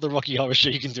 This is not the Rocky Horror Show.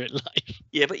 You can do it live.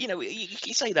 Yeah, but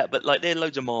you say that, but like there are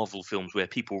loads of Marvel films where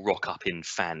people rock up in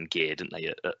fan gear, don't they,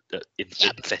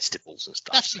 at festivals and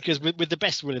stuff. That's because with the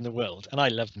best will in the world, and I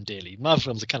love them dearly, Marvel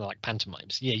films are kind of like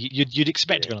pantomimes. Yeah, you'd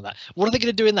expect to go on that. What are they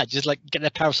going to do in that? Just like get their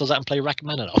parasols out and play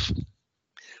Rachmaninoff?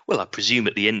 Well, I presume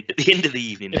at the end of the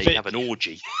evening they have an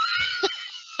orgy.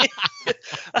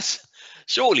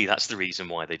 Surely that's the reason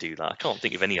why they do that. I can't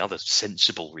think of any other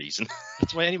sensible reason.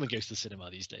 That's why anyone goes to the cinema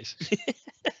these days.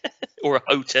 Or a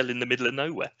hotel in the middle of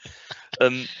nowhere.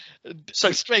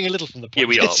 So straying a little from the point.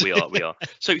 Yeah, we are.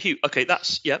 So Hugh, okay,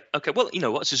 okay. Well, you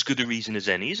know what? It's as good a reason as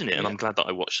any, isn't it? And I'm glad that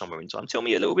I watched Somewhere in Time. Tell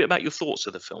me a little bit about your thoughts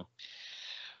of the film.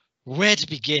 Where to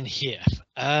begin here?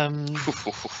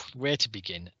 Where to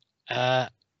begin?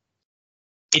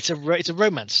 It's a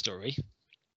romance story.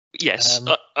 Yes,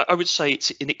 I would say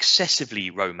it's an excessively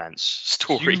romance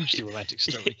story. Hugely romantic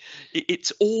story.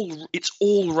 It's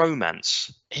all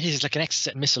romance. It is like an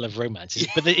Exocet missile of romance,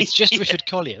 but it's just Richard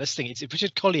Collier. That's the thing.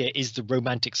 Richard Collier is the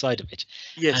romantic side of it.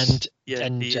 Yes,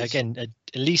 and again,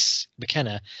 Elise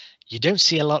McKenna, you don't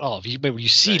see a lot of. You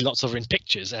see lots of her in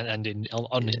pictures and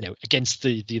against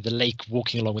the lake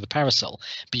walking along with a parasol,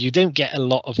 but you don't get a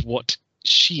lot of what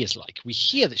she is like. We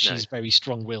hear that she's very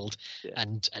strong-willed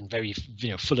and very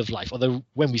full of life, although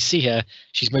when we see her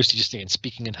she's mostly just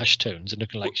speaking in hushed tones and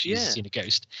looking like she's seen a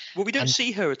ghost. Well, we don't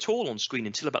see her at all on screen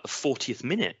until about the 40th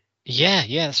minute. Yeah,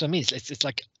 that's what I mean. It's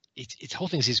like the whole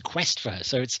thing is his quest for her,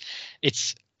 so it's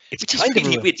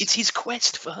really weird. It's his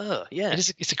quest for her. Yeah,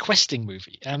 it's a questing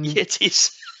movie. It is.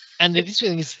 And this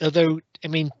thing is, although I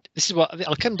mean, this is what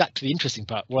I'll come back to. The interesting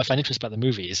part, what I find interesting about the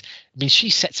movie is, I mean, she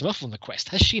sets him off on the quest.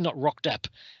 Has she not rocked up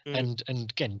and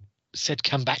again said,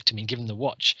 "Come back to me," and give him the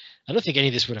watch? I don't think any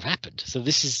of this would have happened. So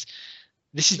this is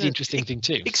the interesting thing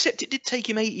too. Except it did take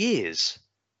him 8 years.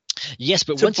 Yes,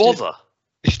 but to once bother.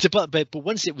 but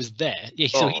once it was there,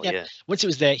 once it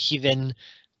was there, he then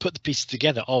put the pieces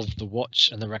together of the watch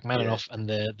and the Rachmaninoff and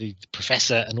the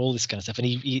professor and all this kind of stuff, and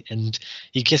he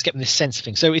just getting this sense of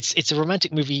things. So it's a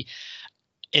romantic movie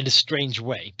in a strange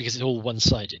way because it's all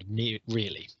one-sided,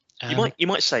 really. You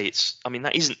might say it's. I mean,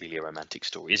 that isn't really a romantic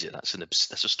story, is it? That's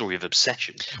a story of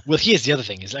obsession. Well, here's the other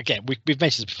thing: is again, we've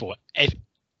mentioned this before.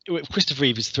 Christopher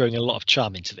Reeve is throwing a lot of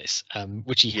charm into this,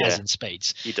 which he has in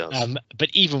spades. He does. But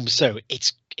even so,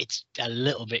 it's a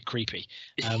little bit creepy.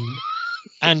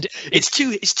 And it's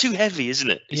too heavy, isn't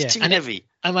it? It's too heavy.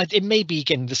 And it may be,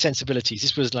 again, the sensibilities.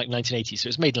 This was like 1980s, so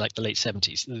it's made in like the late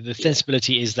 70s. The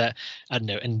sensibility is that, I don't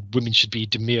know, and women should be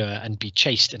demure and be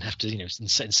chaste and have to, and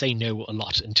say no a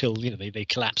lot until they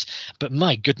collapse. But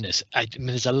my goodness, I mean,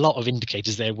 there's a lot of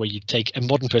indicators there where you take a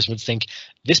modern person would think,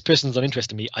 this person's not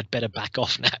interested in me, I'd better back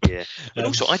off now. Yeah, but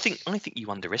also I think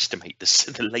you underestimate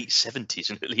the late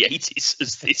 70s and early 80s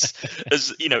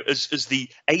as the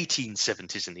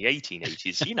 1870s and the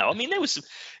 1880s. I mean,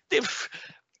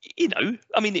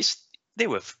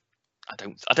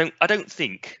 I don't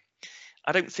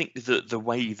think the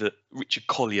way that Richard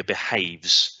Collier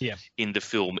behaves in the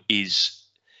film is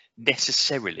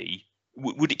necessarily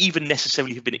would even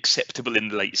necessarily have been acceptable in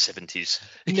the late 70s.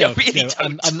 No,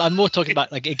 I'm more talking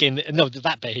about, like, again,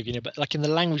 that behavior, but like in the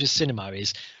language of cinema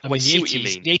is, I mean, the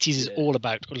 80s is all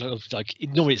about, like,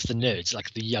 normally it's the nerds,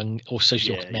 like the young or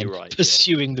socially men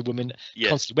pursuing the woman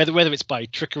constantly, whether it's by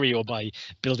trickery or by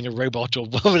building a robot or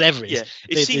whatever it is.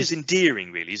 It's seen as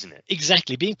endearing, really, isn't it?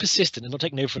 Exactly. Being persistent and not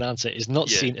taking no for an answer is not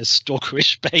seen as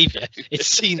stalkerish behavior. It's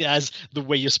seen as the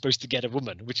way you're supposed to get a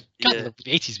woman, which the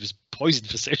 80s was poisoned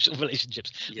for social relationships.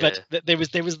 But there was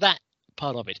that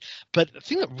part of it. But the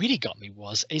thing that really got me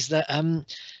is that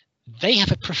they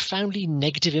have a profoundly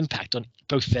negative impact on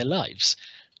both their lives.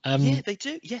 They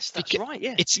do. Yes, that's right.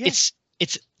 Yeah, it's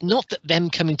not that them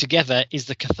coming together is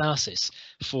the catharsis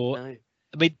for. No.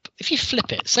 I mean, if you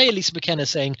flip it, say Elisa McKenna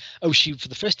saying, she, for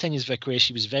the first 10 years of her career,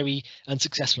 she was very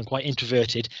unsuccessful and quite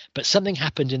introverted, but something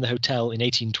happened in the hotel in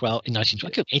 1912,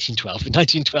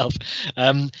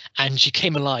 and she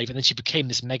came alive, and then she became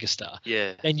this megastar.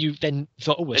 Yeah. Then you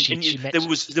thought,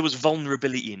 there was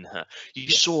vulnerability in her. You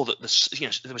saw that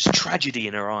there was tragedy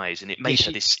in her eyes, and it made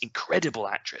her this incredible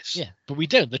actress. Yeah, but we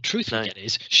don't. The truth we get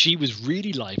is she was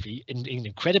really lively and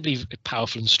incredibly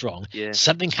powerful and strong. Yeah.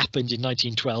 Something happened in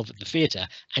 1912 at the theatre,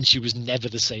 and she was never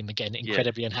the same again,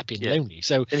 incredibly unhappy and lonely.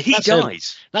 So and he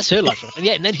dies. That's her life. And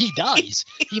then he dies.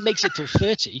 He makes it till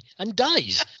 30 and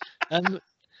dies. And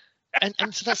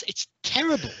so it's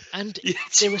terrible. And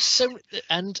there was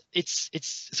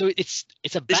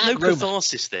it's a bad There's no romance.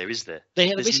 Catharsis there, is there?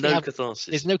 There's no catharsis.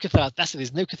 There's no catharsis.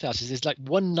 There's no catharsis. There's like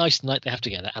one nice night they have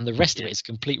together, and the rest of it is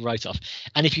complete write-off.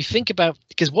 And if you think about,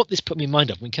 because what this put me in mind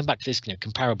of, when we come back to this,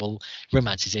 comparable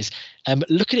romances, is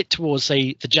look at it towards,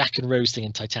 say, the Jack and Rose thing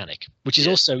in Titanic, which is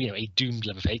also a doomed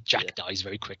love affair. Jack dies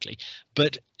very quickly,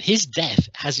 but his death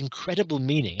has incredible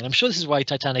meaning, and I'm sure this is why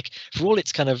Titanic, for all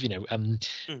its kind of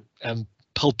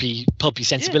pulpy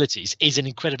sensibilities, is an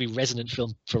incredibly resonant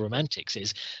film for romantics,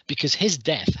 is because his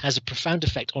death has a profound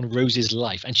effect on Rose's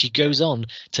life, and she goes on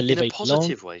to live a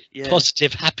positive long, way,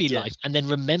 positive, happy life, and then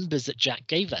remembers that Jack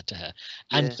gave that to her,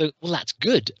 and so, well, that's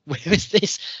good. Whereas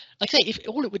this, like I say, if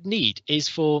all it would need is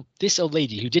for this old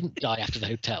lady who didn't die after the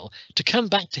hotel to come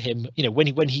back to him,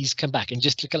 when he's come back, and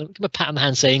just to kind of give him a pat on the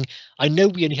hand saying, I know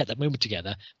we only had that moment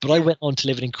together, but I went on to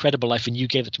live an incredible life and you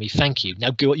gave it to me. Thank you. Now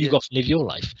go off and live your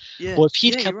life. Yeah. Or if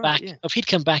he'd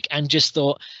come back and just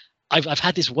thought, I've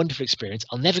had this wonderful experience,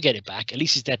 I'll never get it back. At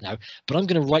least he's dead now, but I'm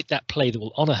going to write that play that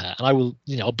will honor her, and I will,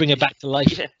 I'll bring her back to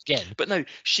life again. But no,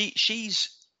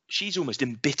 she's almost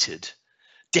embittered,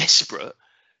 desperate.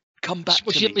 Come back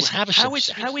to me. How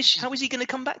is he going to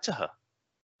come back to her?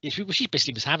 Yeah, she's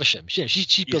basically Miss Havisham.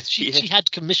 She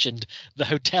had commissioned the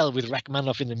hotel with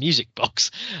Rachmaninoff in the music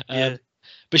box.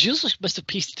 But she also must have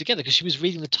pieced it together because she was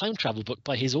reading the time travel book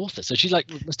by his author. So she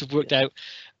must have worked out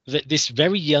that this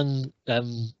very young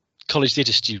college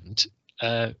theatre student,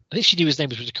 I think she knew his name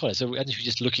was Richard Collier, so I think she was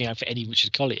just looking out for any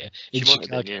Richard Collier in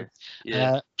Chicago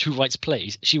who writes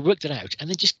plays. She worked it out and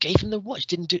then just gave him the watch.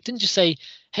 Didn't just say,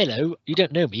 hello, you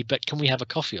don't know me, but can we have a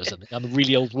coffee or something? I'm a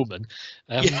really old woman.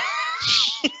 But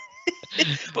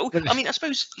I mean, I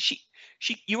suppose she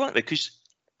you're right there, because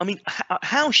I mean,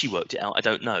 how she worked it out, I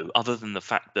don't know, other than the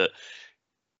fact that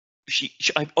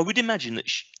I would imagine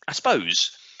that I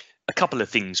suppose a couple of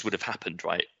things would have happened,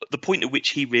 right? The point at which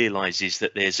he realizes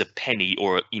that there's a penny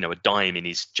or a dime in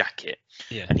his jacket,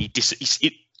 Yeah. and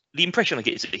the impression I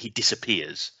get is that he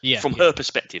disappears. Yeah, From yeah. her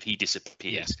perspective, he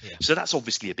disappears. Yeah. So that's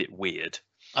obviously a bit weird.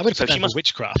 I would So put she down must- for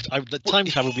witchcraft. The time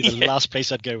travel would be the Yeah. last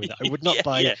place I'd go with that. I would not Yeah,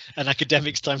 buy yeah. an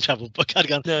academic's time travel book. I'd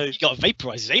go, No. you got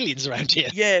vaporized aliens around here.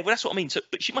 Yeah, well, that's what I mean. So,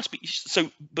 but she must be. So,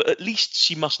 but at least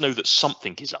she must know that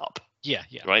something is up, Yeah,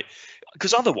 yeah, right?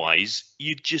 Because otherwise,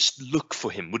 you'd just look for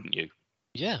him, wouldn't you?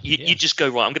 yeah. You'd just go,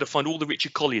 right, I'm going to find all the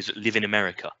Richard Colliers that live in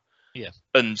America. Yeah.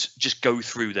 And just go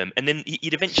through them. And then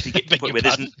you'd eventually get to the Beg point your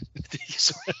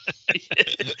where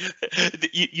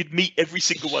you'd meet every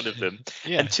single one of them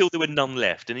yeah. until there were none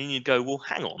left. And then you'd go, well,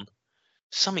 hang on.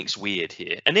 Something's weird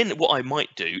here. And then what I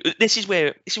might do, this is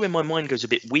where my mind goes a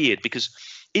bit weird, because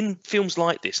in films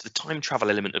like this, the time travel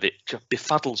element of it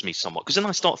befuddles me somewhat. Because then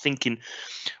I start thinking,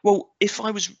 well, if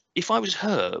I was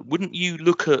her, wouldn't you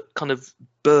look at kind of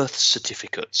birth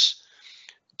certificates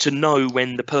to know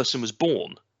when the person was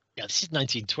born? Yeah, this is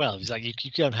 1912. It's like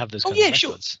you don't have those Oh, kind yeah, of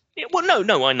sure. records. Yeah, well,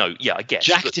 no, I know. Yeah, I guess.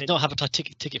 Jack but did then- not have a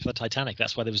ticket for the Titanic.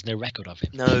 That's why there was no record of him.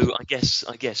 No, I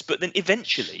guess. But then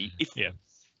eventually, if Yeah.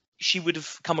 she would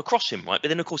have come across him, right? But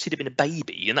then, of course, he'd have been a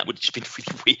baby, and that would have just been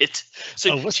really weird.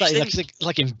 So Oh, what's she's that? then-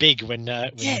 Like in Big when yeah,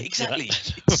 that- exactly.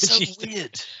 when It's so she's-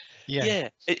 weird. Yeah. Yeah.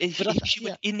 But I She th-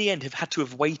 would, in the end, have had to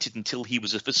have waited until he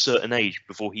was of a certain age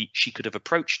before she could have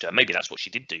approached her. Maybe that's what she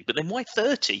did do. But then why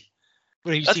 30?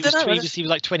 Well, I he don't know, was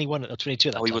like 21 or 22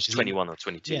 at that Oh, he time, was 'cause 21 or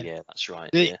 22. Yeah. Yeah, that's right.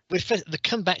 The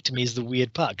comeback to me is the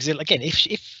weird part, because again, if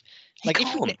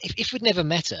can't. if we'd never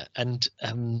met her and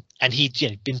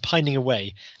he'd been pining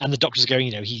away, and the doctor's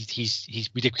going,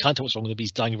 we can't tell what's wrong with him,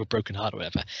 he's dying of a broken heart or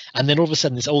whatever, and then all of a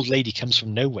sudden this old lady comes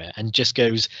from nowhere and just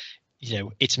goes,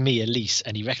 it's me, Elise,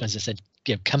 and he recognizes and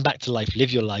said, come back to life,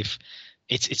 live your life,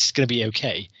 it's going to be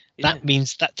okay. Yeah. That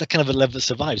means that's the kind of a love that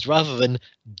survives, rather than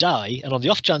die. And on the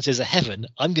off chance there's a heaven,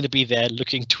 I'm going to be there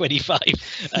looking 25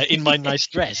 in my nice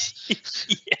dress.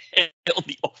 Yeah, on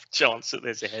the off chance that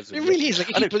there's a heaven. It really is. Like,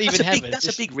 if I you know, believe in heaven, that's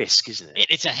a big risk, isn't it?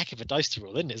 it's a heck of a dice to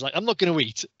roll, isn't it? It's like, I'm not going to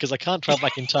eat because I can't travel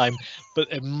back in time,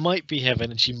 but it might be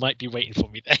heaven and she might be waiting for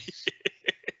me there.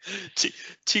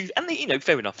 And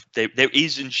fair enough. There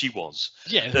is, and she was.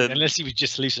 Yeah, unless he was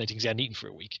just hallucinating because he hadn't eaten for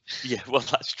a week. Yeah, well,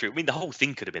 that's true. I mean, the whole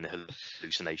thing could have been a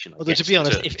hallucination. Although, to be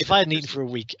honest, if I hadn't eaten for a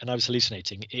week and I was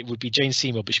hallucinating, it would be Jane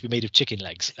Seymour, but she'd be made of chicken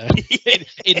legs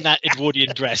in that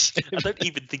Edwardian dress. I don't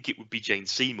even think it would be Jane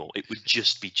Seymour. It would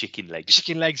just be chicken legs.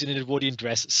 Chicken legs in an Edwardian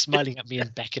dress, smiling at me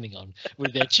and beckoning on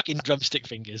with their chicken drumstick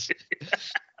fingers.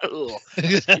 Oh,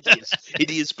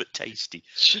 hideous but tasty.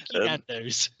 Cheeky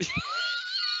Nando's.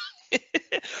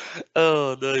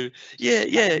 Oh no! Yeah.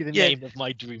 That'd be the name of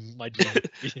my dream.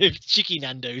 Cheeky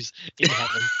Nando's in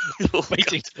heaven, Oh,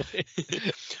 waiting God. for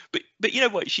it. But you know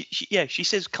what? She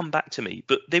says, "Come back to me."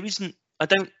 But there isn't. I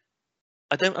don't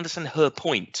understand her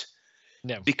point.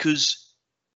 No. Because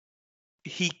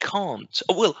he can't.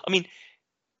 Oh, well, I mean,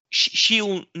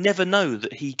 she'll never know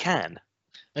that he can.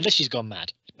 Unless she's gone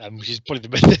mad, which is probably the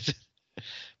best.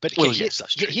 But okay, Well, yes,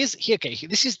 that's true.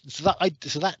 This is so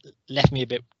that left me a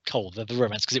bit cold, the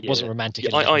romance, because it wasn't romantic.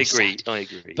 Yeah, and I it was agree. sad. I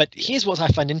agree. But yeah. here's what I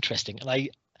find interesting, and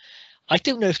I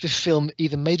don't know if the film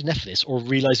either made enough of this or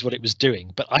realized what it was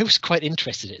doing, but I was quite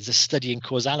interested in it as a study in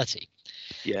causality.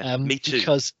 Yeah, me too.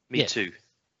 Because Me too.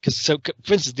 So,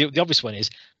 for instance, the obvious one is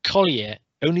Collier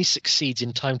only succeeds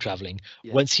in time traveling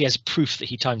Yeah. once he has proof that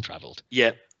he time traveled,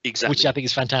 Yeah, exactly. which I think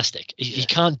is fantastic. He Yeah.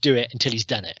 can't do it until he's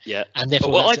done it, Yeah. and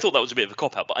therefore, Well, I that's- thought that was a bit of a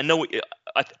cop out, but I know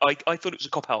I thought it was a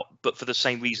cop out, but for the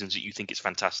same reasons that you think it's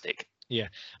fantastic. well,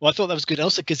 I thought that was good.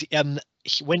 Also, because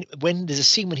when there's a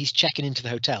scene when he's checking into the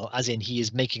hotel, as in he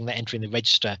is making that entry in the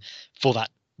register for that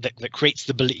creates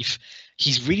the belief.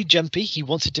 He's really jumpy. He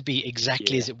wants it to be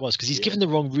exactly Yeah. as it was, because he's Yeah. given the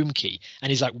wrong room key, and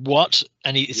he's like, "What?"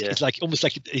 And Yeah. it's like almost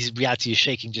like his reality is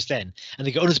shaking just then. And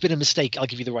they go, "Oh, there's been a mistake. I'll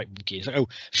give you the right room key." It's like, "Oh,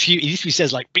 phew." He literally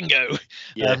says like, "Bingo."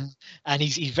 Yeah. And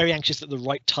he's very anxious that the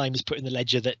right time is put in the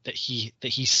ledger that he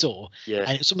saw. Yeah.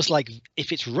 And it's almost like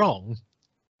if it's wrong,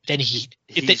 then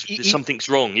Something's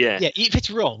wrong. Yeah. yeah, if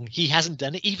it's wrong, he hasn't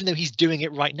done it, even though he's doing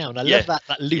it right now. And I Yeah. love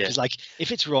that loop. Yeah. Is like,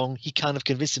 if it's wrong, he kind of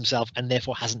convinced himself and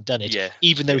therefore hasn't done it, Yeah.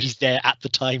 even though he's there at the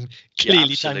time, Yeah,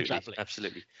 clearly absolutely, time traveling.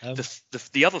 Absolutely. Um,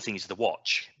 The other thing is the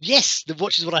watch. Yes, the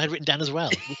watch is what I had written down as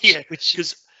well. Yeah, which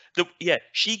because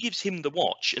she gives him the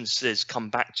watch and says,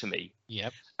 "Come back to me," yeah,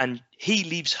 and he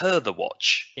leaves her the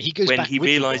watch he goes when back he with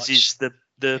the realizes watch.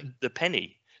 the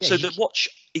penny. Yeah, So he- the watch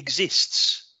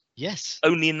exists Yes,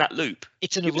 only in that loop.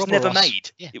 it's an It was never Ouroboros.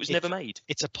 made. Yeah, It was it's- never made.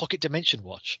 It's a pocket dimension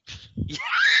watch.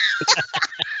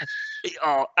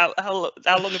 Oh,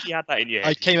 how long have you had that in your I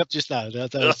head? came up just now.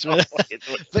 That was,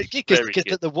 but because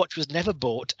the watch was never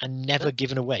bought and never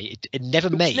given away. It never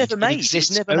It was made. never It made. It was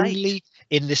exists never made. only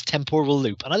in this temporal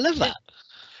loop, and I love that.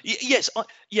 Yes,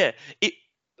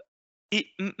 it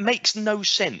makes no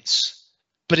sense.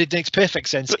 But it makes perfect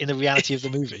sense in the reality of the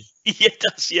movie. Yeah, it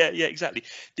does. Yeah, exactly.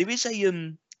 There is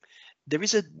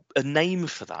a name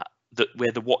for that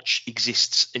where the watch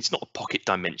exists. It's not a pocket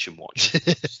dimension watch.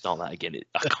 Start that again.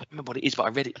 I can't remember what it is, but I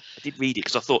read it. I did read it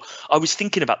because I was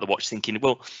thinking about the watch, thinking,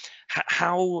 well,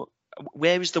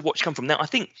 where is the watch come from? Now, I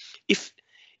think if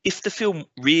the film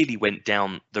really went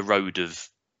down the road of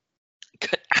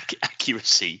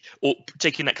accuracy, or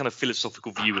taking that kind of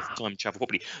philosophical view of time travel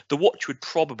properly, the watch would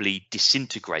probably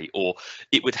disintegrate, or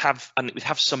it would have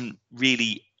some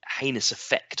really heinous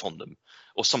effect on them,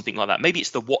 or something like that. Maybe it's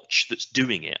the watch that's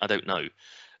doing it. I don't know.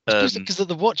 Because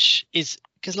the watch is,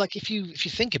 because like if you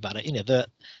think about it, you know, the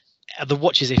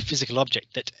watch is a physical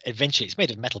object that eventually, it's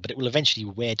made of metal, but it will eventually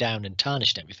wear down and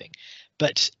tarnish and everything.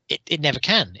 But it never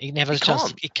can. It never has a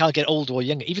chance. It can't get older or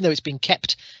younger, even though it's been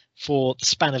kept for the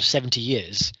span of 70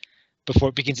 years before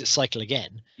it begins its cycle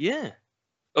again. Yeah.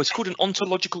 Oh, it's called an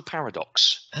ontological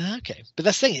paradox. Okay, but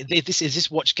that's the thing. This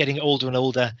watch getting older and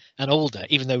older and older,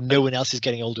 even though no one else is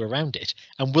getting older around it?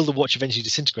 And will the watch eventually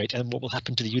disintegrate? And what will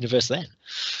happen to the universe then?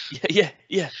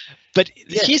 Yeah. But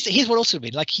here's what also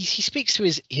mean. Like he speaks to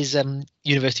his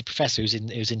university professor who's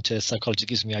into psychology. That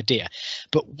gives me an idea.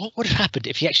 But what would have happened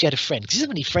if he actually had a friend? Because he doesn't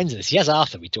have any friends in this. He has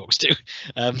Arthur he talks to,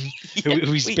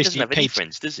 who's he basically doesn't have any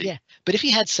friends, does he? Yeah, but if he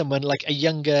had someone like a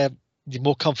younger,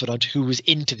 more confidant who was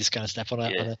into this kind of stuff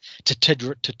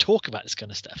to talk about this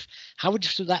kind of stuff, how would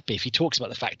that be if he talks about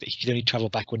the fact that he could only travel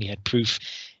back when he had proof,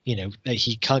 you know, that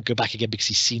he can't go back again because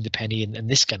he's seen the penny and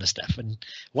this kind of stuff? And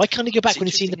why can't he go back when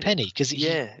he's seen the penny? Because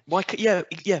why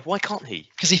can't he?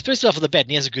 Because he throws it off of the bed and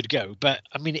he has a good go. But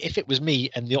I mean, if it was me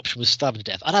and the option was starving to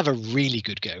death, I'd have a really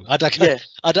good go. I'd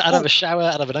have a shower,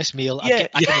 I'd have a nice meal, I'd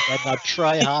get back in the bed and I'd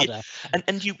try harder.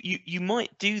 And you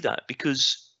might do that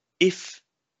because if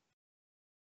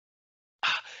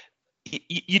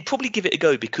you'd probably give it a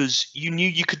go because you knew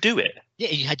you could do it. Yeah,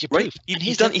 you had your proof. Right?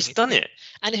 He's done it.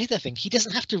 And here's the thing: he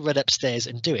doesn't have to run upstairs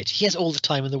and do it. He has all the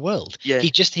time in the world. Yeah. He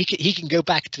can go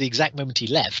back to the exact moment he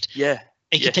left. Yeah.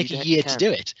 It can take a year to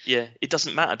do it. Yeah. It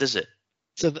doesn't matter, does it?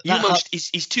 So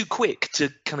he's too quick to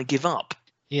kind of give up.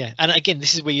 Yeah, and again,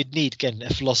 this is where you'd need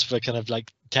a philosopher kind of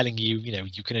like telling you, you know,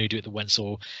 you can only do it the once,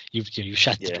 or you've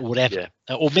shattered or whatever,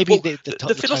 or maybe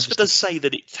the philosopher does say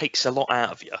that it takes a lot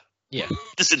out of you. Yeah,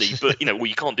 doesn't he? But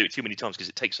you can't do it too many times because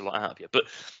it takes a lot out of you. But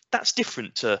that's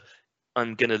different to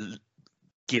I'm gonna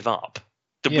give up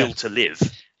the will to live.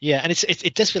 Yeah, and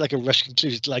it does feel like a rush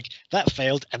conclusion. Like that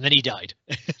failed, and then he died.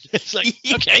 It's like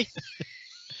okay.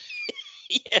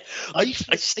 Yeah, I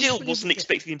still wasn't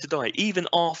expecting him to die, even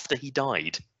after he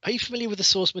died. Are you familiar with the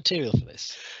source material for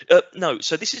this? No.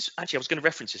 So this is actually, I was going to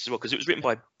reference this as well because it was written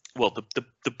by,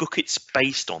 the book it's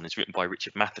based on is written by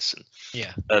Richard Matheson.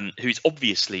 Yeah. Who's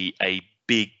obviously a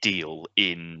big deal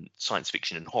in science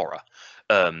fiction and horror.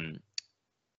 Kind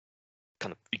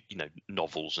of, you know,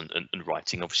 novels and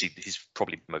writing. Obviously, his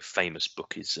probably most famous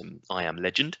book is I Am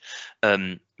Legend,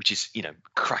 which is, you know,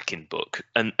 cracking book.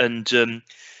 And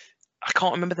I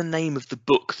can't remember the name of the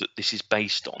book that this is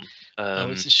based on.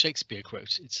 It's a Shakespeare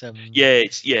quote. It's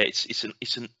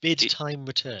it's an Bid Time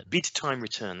Return. Bid Time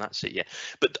Return. That's it. Yeah.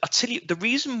 But I tell you, the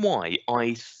reason why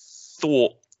I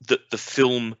thought that the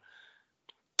film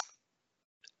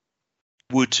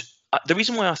the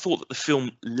reason why I thought that the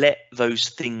film let those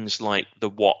things like the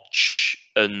watch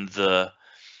and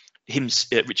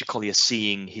Richard Collier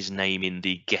seeing his name in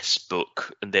the guest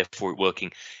book and therefore it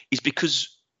working is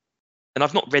because. And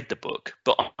I've not read the book,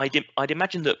 but I'd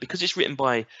imagine that because it's written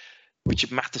by Richard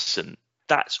Matheson,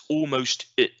 that's almost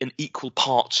an equal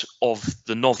part of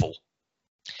the novel.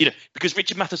 You know, because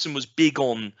Richard Matheson was big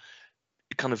on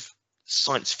kind of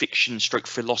science fiction, stroke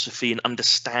philosophy, and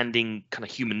understanding kind of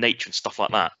human nature and stuff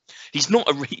like that. He's not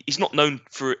known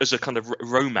as a kind of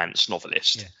romance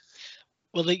novelist. Yeah.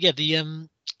 Well, the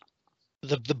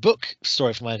book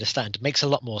story, from what I understand, makes a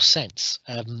lot more sense.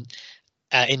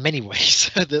 In many ways.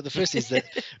 The first is that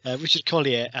Richard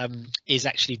Collier is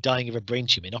actually dying of a brain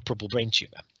tumor, inoperable brain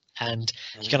tumor. And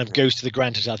he kind of goes to the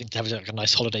Grand Hotel, I think, to have like a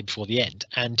nice holiday before the end.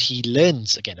 And he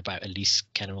learns again about Elise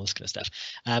Kenner and all this kind of stuff.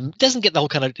 Doesn't get the whole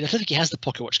kind of, I don't think he has the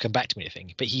pocket watch come back to me, I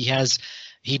think, but he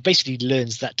basically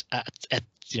learns that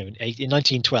in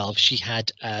 1912 she had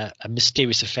a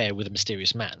mysterious affair with a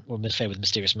mysterious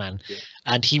man,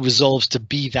 and he resolves to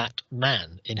be that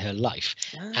man in her life,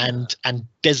 and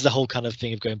does the whole kind of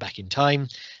thing of going back in time,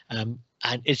 and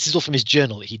it's all from his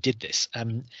journal that he did this.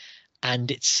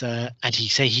 and it's and he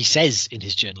says in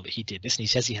his journal that he did this, and he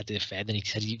says he had the affair, then he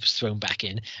said he was thrown back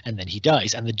in, and then he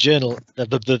dies. And the journal,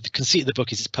 the conceit of the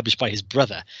book is it's published by his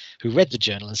brother, who read the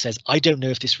journal and says, I don't know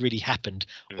if this really happened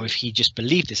or if he just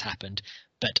believed this happened,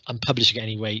 but I'm publishing it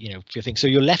anyway, you know, for your thing. So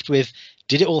you're left with,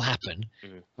 did it all happen?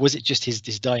 Was it just his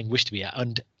dying wish to be out?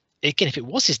 And again, if it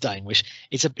was his dying wish,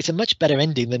 it's a much better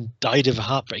ending than died of a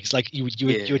heartbreak. It's like you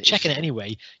were checking it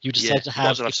anyway. You decided to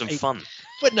have some fun,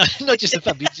 but not just the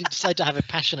fun. But you decide to have a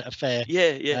passionate affair.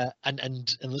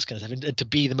 And this kind of stuff, and to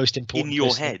be the most important in your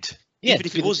person. head. Yeah, even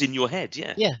if it was in your head,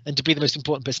 and to be the most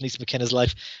important person in Lisa McKenna's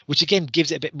life, which again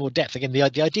gives it a bit more depth. Again, the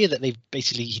idea that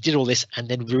he did all this and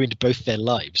then ruined both their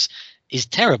lives is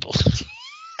terrible.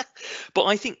 But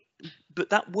I think,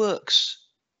 that works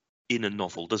in a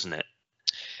novel, doesn't it?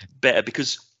 Better,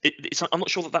 because I'm not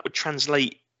sure that would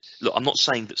translate. Look, I'm not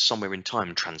saying that Somewhere in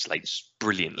Time translates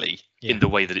brilliantly in the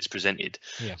way that it's presented,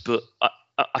 but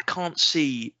I can't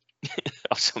see.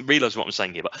 I realise what I'm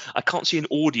saying here, but I can't see an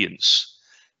audience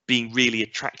being really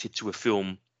attracted to a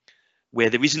film where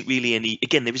there isn't really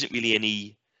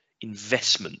any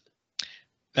investment.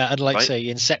 Unlike say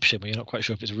Inception, where you're not quite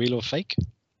sure if it's real or fake.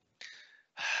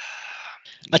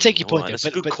 I take your point. That's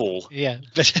a good call. Yeah,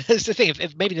 but it's the thing.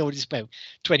 If maybe nobody's about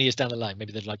 20 years down the line,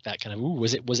 maybe they'd like that kind of. Ooh,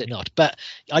 was it not? But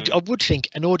I would think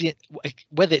an audience,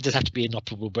 whether it does have to be an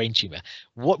operable brain tumor,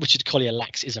 what Richard Collier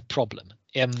lacks is a problem.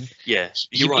 You're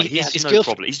right. He has no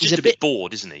problem. He's just a bit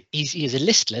bored, isn't he? He is a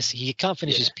listless. He can't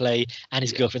finish his play, and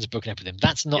his girlfriend's broken up with him.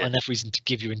 That's not enough reason to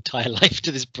give your entire life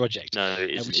to this project. No,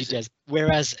 which he does.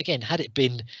 Whereas again, had it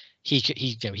been. He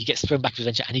gets thrown back to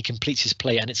adventure and he completes his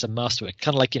play and it's a masterwork,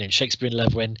 kind of like Shakespeare in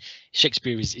Love, when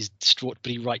Shakespeare is distraught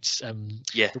but he writes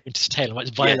Winter's Tale and writes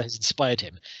Viola has inspired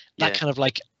him. That kind of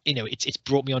like it's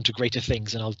brought me on to greater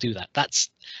things and I'll do that.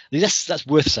 That's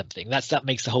worth something. That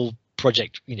makes the whole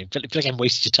project feel like I'm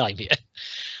wasting your time here.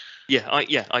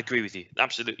 I agree with you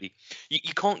absolutely.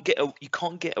 You can't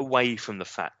get away from the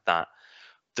fact that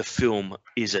the film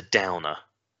is a downer.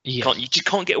 You just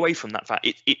can't get away from that fact.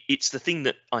 It's the thing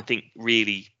that I think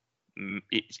really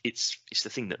it's the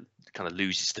thing that kind of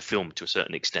loses the film to a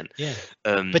certain extent.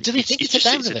 But do they think it's a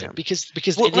downer though? Because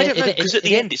I don't know, because at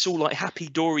the end it's all like happy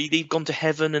dory, they've gone to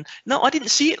heaven, and no, I didn't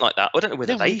see it like that. I don't know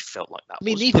whether they felt like that.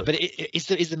 Me neither. But is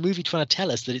the movie trying to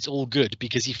tell us that it's all good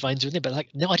because he finds her in there? But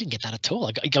like, no, I didn't get that at all.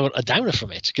 I got a downer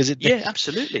from it because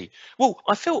absolutely. Well,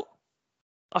 I felt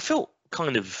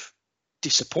kind of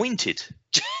disappointed.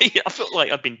 I felt like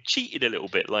I'd been cheated a little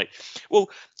bit. Like, well,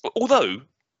 although,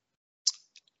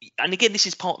 and again, this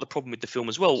is part of the problem with the film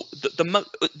as well.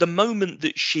 The moment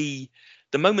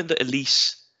that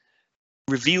Elise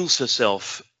reveals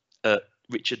herself at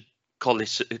Richard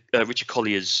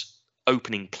Collier's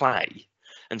opening play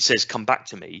and says, "Come back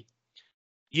to me,"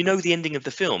 you know the ending of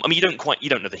the film. I mean, you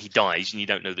don't know that he dies, and you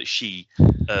don't know that she,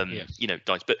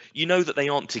 dies, but you know that they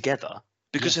aren't together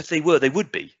because if they were, they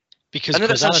would be. Because I know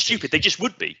that sounds stupid. They just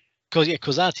would be. Because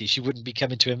causality. She wouldn't be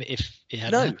coming to him if it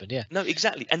hadn't happened. Yeah. No,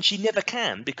 exactly. And she never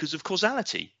can because of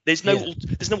causality. There's no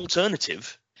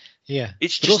alternative. Yeah.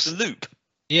 It's just a loop.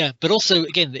 Yeah, but also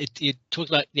again, you talk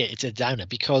about it's a downer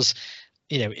because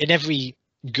in every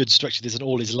good structure there's an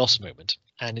all is lost moment,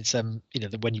 and it's when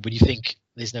you think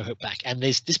there's no hope back, and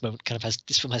there's this moment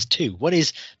this film has two. One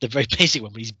is the very basic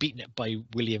one when he's beaten up by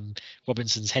William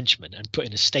Robinson's henchmen and put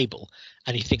in a stable,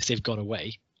 and he thinks they've gone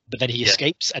away. But then he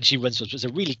escapes and she runs towards. It's a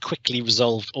really quickly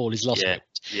resolved all is lost moment.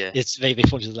 They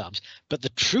fall into the arms. But the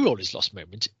true all is lost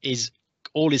moment is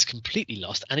all is completely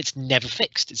lost and it's never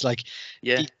fixed. It's like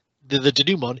the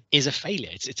denouement is a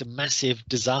failure. It's a massive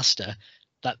disaster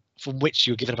that from which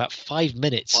you're given about 5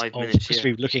 minutes of Chris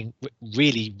Reeve looking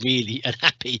really, really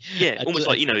unhappy. Yeah, almost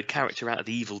like a character out of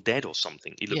The Evil Dead or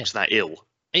something. He looks that ill.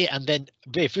 Yeah, and then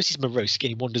first he's morose.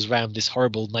 Again, he wanders around this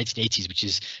horrible 1980s, which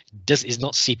is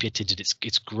not sepia tinted.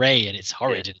 It's grey and it's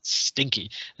horrid and it's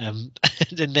stinky. And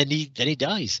then he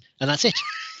dies, and that's it.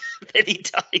 Then he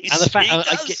dies. And the fact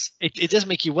it does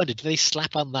make you wonder: do they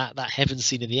slap on that heaven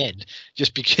scene in the end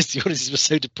just because the audiences were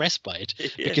so depressed by it?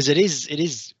 Because it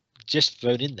is just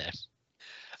thrown in there.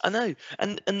 I know,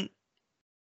 and but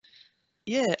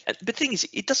the thing is,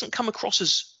 it doesn't come across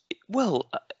as well.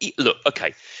 Look,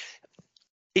 okay.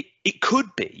 It could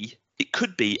be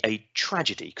a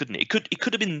tragedy, couldn't it? It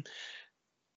could have been,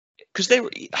 because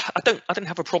I don't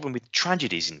have a problem with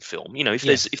tragedies in film.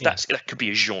 That could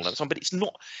be a genre, but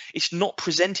it's not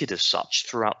presented as such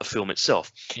throughout the film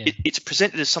itself. It's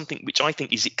presented as something which I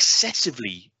think is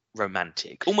excessively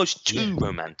romantic, almost too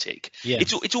romantic.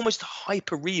 It's almost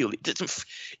hyper real.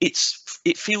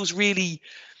 It feels really.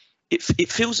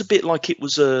 It feels a bit like it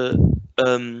was I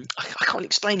can't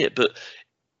explain it, but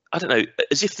I don't know,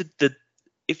 as if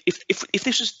if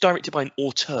this was directed by an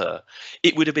auteur,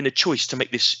 it would have been a choice to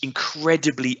make this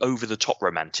incredibly over the top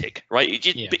romantic, right?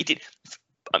 But it did.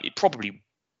 I mean, it probably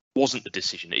wasn't the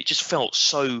decision. It just felt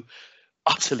so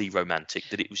utterly romantic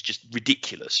that it was just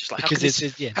ridiculous. It's like, how could this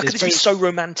be so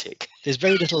romantic? There's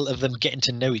very little of them getting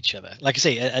to know each other. Like I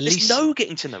say, at least no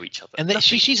getting to know each other. And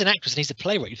she's an actress and he's a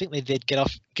playwright. You think they'd get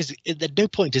off, because at no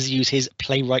point does he use his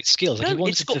playwright skills. Like, no,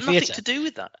 it's got nothing to do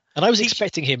with that. And I was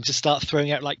expecting him to start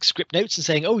throwing out like script notes and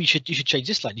saying, "Oh, you should change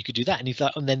this line. You could do that." And he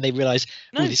thought, and then they realised,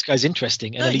 "Oh, this guy's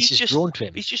interesting," and Elise is drawn to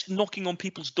him. He's just knocking on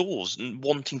people's doors and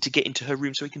wanting to get into her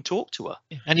room so he can talk to her.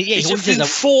 Yeah. And it's through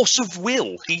force of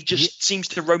will. He just seems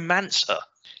to romance her.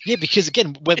 Yeah, because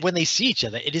again, when they see each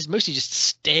other, it is mostly just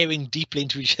staring deeply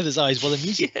into each other's eyes while the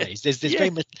music plays. There's very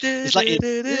much. It's like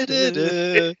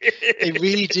they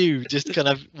really do just kind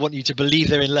of want you to believe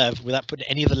they're in love without putting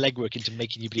any of the legwork into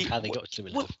making you believe how they got to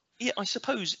love. Yeah, I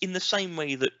suppose in the same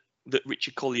way that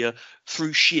Richard Collier,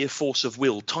 through sheer force of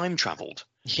will, time travelled.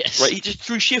 Yes. Right. He just,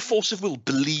 through sheer force of will,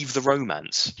 believe the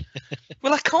romance.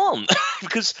 Well, I can't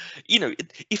because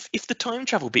if the time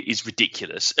travel bit is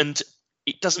ridiculous, and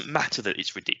it doesn't matter that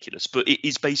it's ridiculous, but it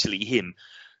is basically him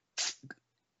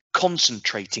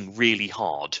concentrating really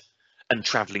hard and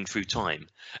traveling through time,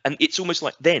 and it's almost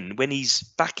like then when he's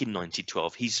back in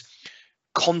 1912, he's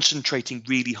concentrating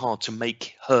really hard to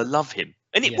make her love him.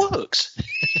 And it works.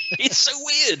 It's so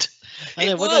weird. I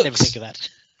never think of that.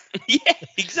 Yeah,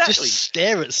 exactly. Just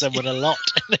stare at someone a lot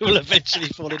and they will eventually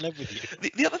fall in love with you.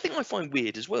 The other thing I find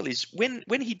weird as well is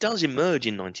when he does emerge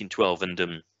in 1912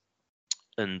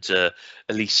 and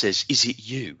Elise says, "Is it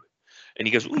you?" And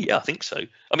he goes, "Well, yeah, I think so."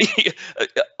 I mean,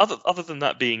 other than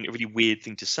that being a really weird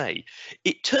thing to say,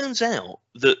 it turns out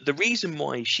that the reason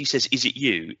why she says, "Is it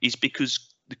you?" is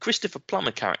because the Christopher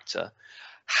Plummer character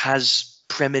has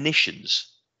premonitions.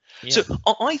 Yeah. So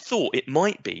I thought it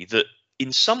might be that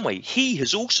in some way he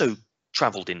has also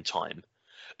travelled in time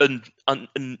and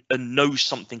knows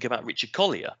something about Richard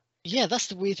Collier. Yeah, that's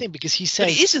the weird thing, because he says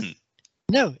but it isn't.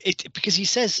 No, because he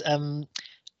says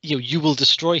you will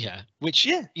destroy her, which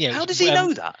how does he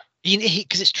know that?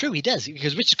 Because it's true, he does.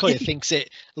 Because Richard Collier thinks it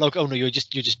like, "Oh no, you're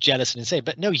just jealous and insane."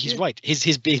 But no, he's right.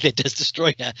 His being there does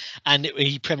destroy her, and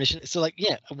he premonition. So like,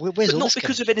 where's all not this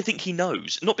because of anything he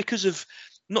knows, not because of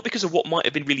what might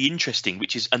have been really interesting,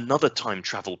 which is another time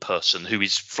travel person who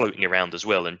is floating around as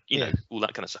well, and you know all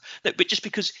that kind of stuff. No, but just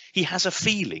because he has a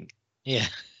feeling. Yeah.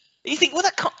 And you think, well,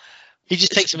 that can't. He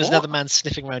just takes him as another man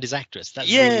sniffing around his actress. That's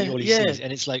really all he sees,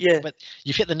 and it's like, but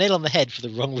you've hit the nail on the head for the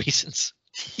wrong reasons.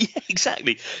 Yeah,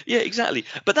 exactly. Yeah, exactly.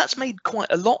 But that's made quite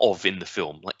a lot of in the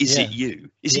film. Like, is it you?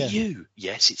 Is it you?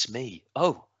 Yes, it's me.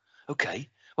 Oh, okay.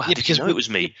 Well, how did you know it was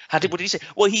me? What did he say?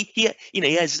 Well, he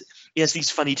has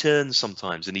these funny turns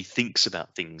sometimes, and he thinks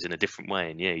about things in a different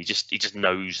way, and he just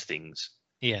knows things.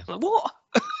 Yeah. Like, what?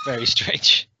 Very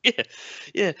strange.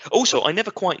 Yeah. Also, I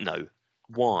never quite know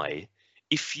why,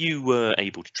 if you were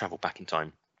able to travel back in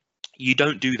time, you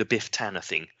don't do the Biff Tanner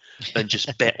thing and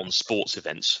just bet on sports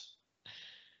events.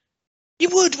 You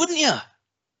would, wouldn't you?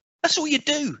 That's all you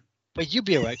do. But you'd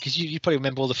be all right, because you probably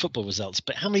remember all the football results.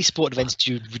 But how many sport events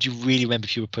would you really remember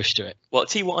if you were pushed to it? Well, I'll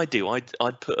tell you what I'd do.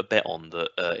 I'd put a bet on that.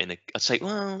 I'd say,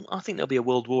 well, I think there'll be a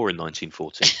world war in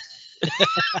 1914.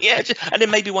 Yeah, and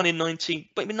then maybe one in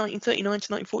 1939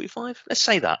 to 1945. Let's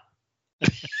say that.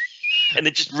 And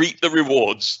then just reap the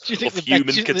rewards of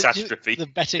human catastrophe. The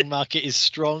betting market is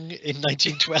strong in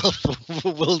 1912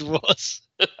 for world wars.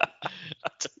 I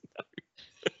don't know.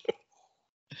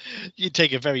 You'd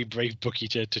take a very brave bookie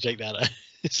to take that out.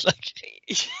 It's like,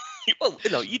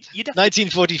 well, you'd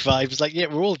 1945 is like, yeah,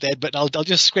 we're all dead, but I'll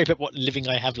just scrape up what living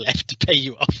I have left to pay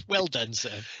you off. Well done,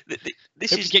 sir.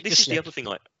 This is the other thing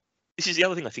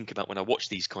I think about when I watch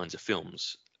these kinds of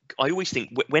films. I always think,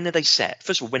 when are they set?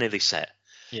 First of all, when are they set?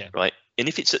 Yeah. Right. And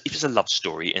if it's a love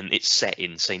story and it's set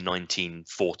in, say,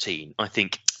 1914, I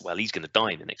think, well, he's going to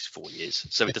die in the next 4 years,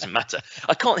 so it doesn't matter.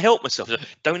 I can't help myself.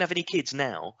 Don't have any kids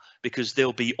now because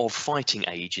they'll be of fighting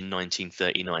age in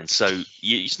 1939. So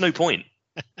it's no point.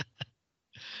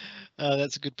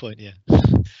 That's a good point. Yeah.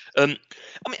 I mean,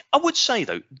 I would say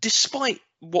though, despite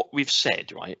what we've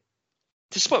said,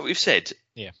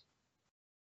 yeah,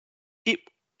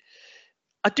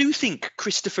 I do think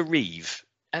Christopher Reeve.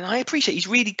 And I appreciate he's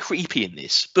really creepy in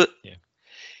this, but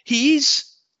he is.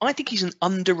 I think he's an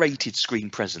underrated screen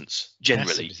presence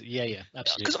generally. Absolutely. Yeah,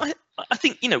 absolutely. Because I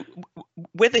think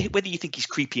whether you think he's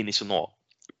creepy in this or not,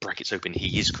 brackets open,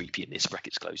 he is creepy in this,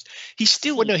 brackets closed. He's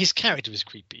still... Well, no, his character is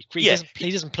creepy. He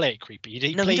doesn't play it creepy.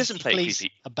 He doesn't play it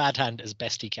creepy. A bad hand as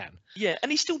best he can. Yeah,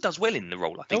 and he still does well in the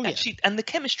role, I think. Actually, and the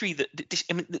chemistry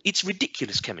it's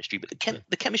ridiculous chemistry, but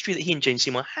the chemistry that he and Jane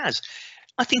Seymour has,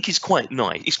 I think, is quite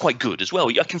nice. It's quite good as well.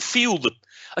 I can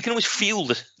always feel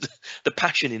the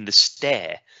passion in the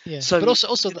stare. Yeah. So, but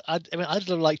also, I'd have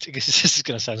liked. I guess this is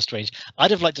going to sound strange. I'd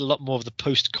have liked a lot more of the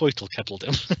post-coital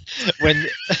cuddledom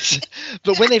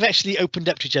but when they've actually opened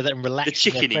up to each other and relaxed.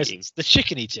 The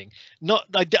chicken eating. I'm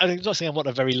not saying I want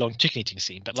a very long chicken eating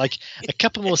scene, but like a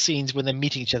couple more scenes when they're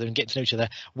meeting each other and getting to know each other,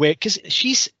 where because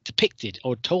she's depicted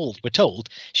or we're told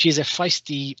she is a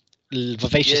feisty,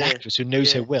 vivacious actress who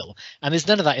knows her will, and there's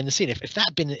none of that in the scene. If that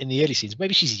had been in the early scenes,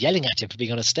 maybe she's yelling at him for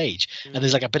being on a stage, and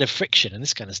there's like a bit of friction and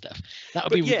this kind of stuff. That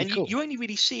would be really cool. You only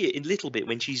really see it in a little bit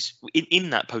when she's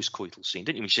in that post-coital scene,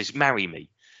 don't you? When she says, "Marry me,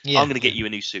 I'm going to get you a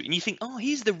new suit," and you think, "Oh,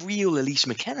 he's the real Elise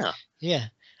McKenna." Yeah,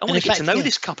 I want to get to know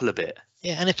this couple a bit.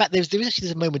 Yeah, and in fact, there's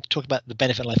a moment to talk about the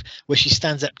benefit of life where she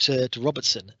stands up to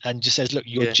Robertson and just says, "Look,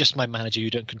 you're just my manager. You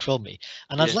don't control me."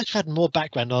 And I'd like to have more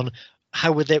background on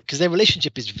how were they, because their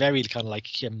relationship is very kind of like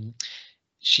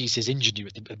she's his ingenue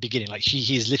at the beginning, like she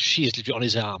is literally on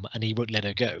his arm and he won't let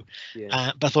her go.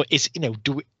 But I thought, is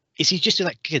he just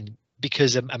doing that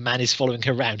because a man is following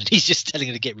her around and he's just telling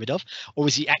her to get rid of, or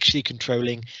is he actually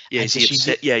controlling? Is he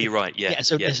upset? Yeah, you're right.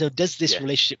 So does this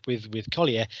relationship with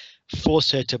Collier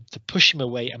force her to push him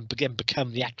away and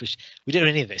become the actress? We don't know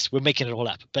any of this, we're making it all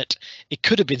up, but it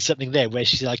could have been something there where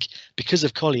she's like, because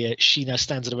of Collier, she now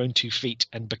stands on her own 2 feet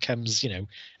and becomes, and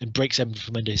breaks them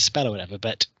from under his spell or whatever.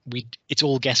 But it's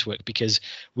all guesswork because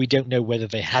we don't know whether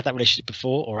they had that relationship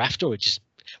before or after, or just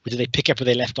whether they pick up where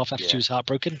they left off after she was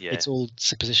heartbroken. It's all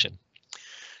supposition.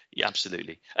 Yeah,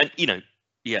 absolutely. And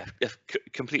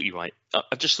completely right.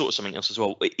 I've just thought of something else as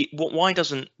well. Why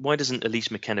doesn't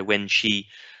Elise McKenna, when she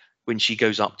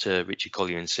goes up to Richard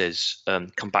Collier and says,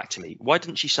 "Come back to me," why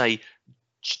didn't she say,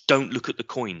 "Don't look at the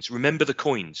coins. Remember the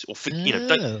coins," or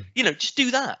don't, just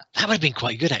do that. That would have been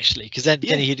quite good actually, because then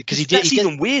he did. That's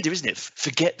even weirder, isn't it?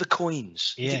 Forget the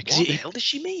coins. Yeah. What the hell does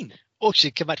she mean? Or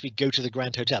she'd come back to me, go to the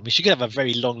Grand Hotel. I mean, she could have a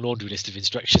very long laundry list of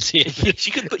instructions here.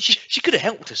 She could, but she could have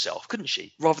helped herself, couldn't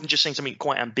she? Rather than just saying something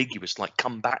quite ambiguous like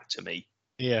 "come back to me."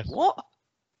 Yeah. What?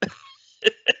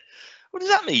 What does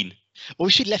that mean?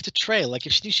 Or she'd left a trail, like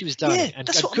if she knew she was dying, and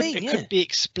couldn't be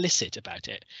explicit about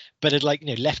it, but had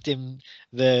left him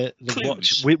the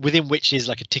watch within which is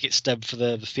like a ticket stub for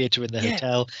the theatre in the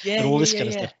hotel and all this kind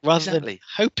of stuff, rather than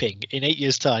hoping in 8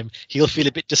 years' time he'll feel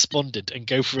a bit despondent and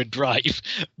go for a drive,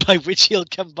 by which he'll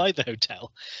come by the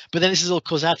hotel. But then this is all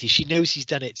causality. She knows he's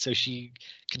done it, so she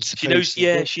can suppose.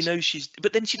 She knows she's.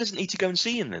 But then she doesn't need to go and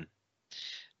see him then.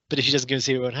 But if she doesn't go and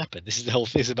see it, won't happen. This is the whole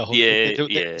thing about So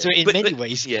in many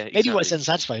ways, maybe what's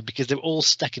unsatisfying, because they're all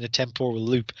stuck in a temporal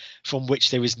loop from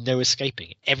which there is no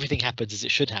escaping. Everything happens as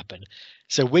it should happen.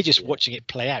 So we're just watching it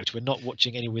play out. We're not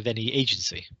watching any with any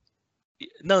agency.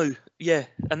 No,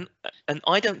 and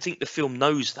I don't think the film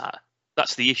knows that.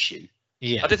 That's the issue.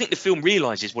 Yeah, I don't think the film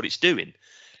realizes what it's doing.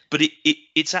 But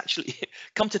it's actually,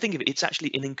 come to think of it, it's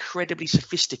actually an incredibly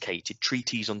sophisticated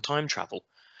treatise on time travel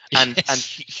and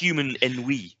human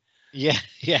ennui. Yeah,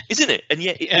 isn't it? And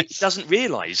yet it doesn't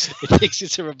realise. It thinks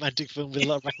it's a romantic film with a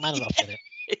lot of Rachmaninoff in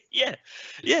it.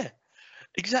 Yeah,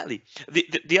 exactly.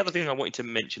 The other thing I wanted to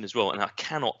mention as well, and I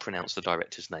cannot pronounce the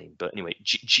director's name, but anyway,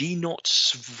 Genot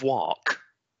Swart.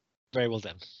 Very well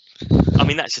done. I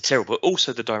mean, that's a terrible.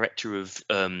 Also, the director of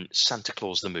Santa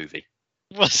Claus the movie.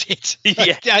 Was it?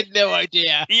 Yeah. I had no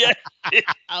idea. Yeah.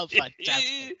 How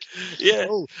fantastic. Yeah.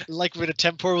 Oh, like we're in a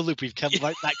temporal loop. We've come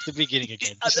right back to the beginning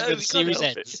again. This is where the series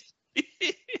ends.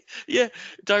 Yeah.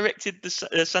 Directed the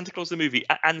Santa Claus the movie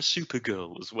and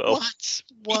Supergirl as well.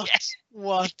 What? Yes.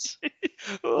 What?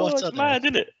 It's mad,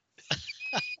 isn't it?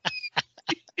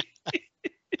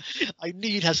 I knew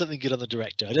you'd have something good on the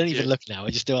director. I don't even look now. I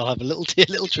just know I'll have a little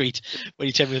treat when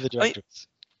you tell me who the director is.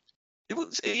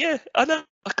 I know.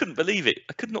 I couldn't believe it.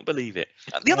 I could not believe it.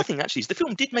 The other thing actually is the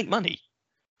film did make money.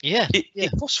 Yeah.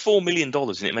 It cost $4 million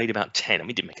and it made about 10. I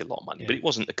mean, it didn't make a lot of money, but it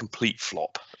wasn't a complete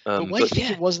flop. But why do you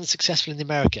think it wasn't successful in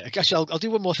America? Actually, I'll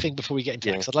do one more thing before we get into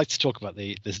that, because I'd like to talk about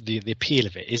the appeal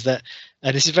of it. Is that,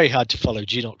 and this is very hard to follow,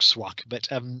 Genot Swart, but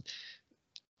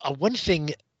one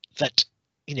thing that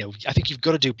I think you've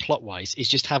got to do plot wise is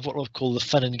just have what I'll call the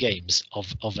fun and games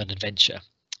of an adventure,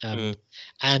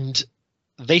 and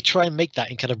they try and make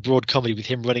that in kind of broad comedy with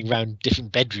him running around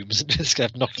different bedrooms and just kind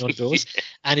of knocking on doors.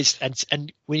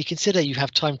 And when you consider you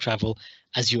have time travel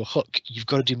as your hook, you've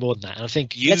got to do more than that. And I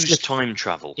think use time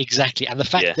travel. Exactly. And the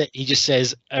fact that he just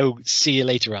says, "Oh, see you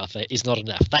later, Arthur," is not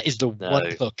enough. That is the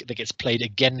one hook that gets played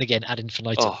again and again ad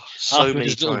infinitum. Oh, so many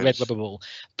times. Little red rubber ball.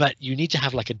 But you need to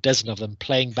have like a dozen of them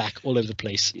playing back all over the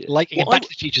place. Like Back to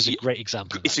the Future is a great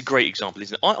example. It's a great example,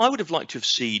 isn't it? I would have liked to have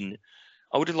seen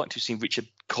Richard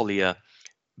Collier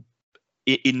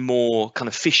in more kind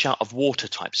of fish out of water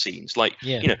type scenes. Like,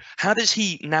 how does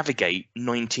he navigate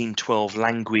 1912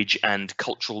 language and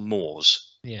cultural mores?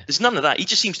 Yeah, there's none of that. He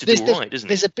just seems to do all right, doesn't he?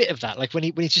 There's a bit of that, like when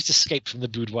he's just escaped from the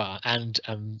boudoir, and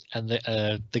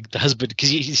the husband, because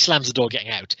he slams the door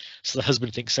getting out, so the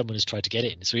husband thinks someone has tried to get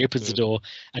in. So he opens the door,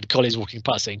 and Collier's walking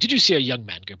past, saying, "Did you see a young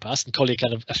man go past?" And Collier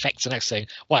kind of affects an act, saying,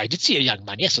 "Why, I did see a young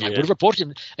man, yes, and I would have reported him."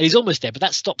 And he's almost there, but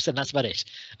that stops then. That's about it.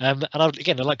 And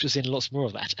I'd like to have seen lots more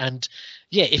of that. And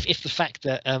yeah, if the fact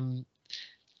that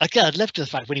again, I'd love to the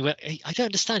fact when he went. I don't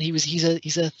understand. He's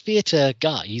a theatre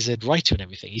guy. He's a writer and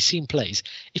everything. He's seen plays.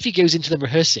 If he goes into them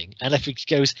rehearsing, and if he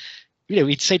goes,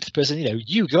 he'd say to the person,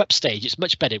 you go upstage. It's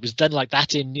much better. It was done like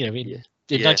that in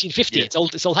 1950. Yeah. It's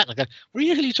old hat. Like, what are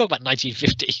you talking about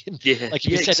 1950? Yeah, like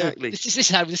if you said, exactly. This is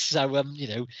how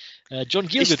John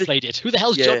Gielgud played it. Who the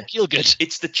hell's John Gielgud?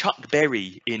 It's the Chuck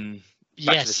Berry in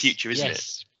Back to the Future, isn't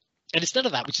it? And it's none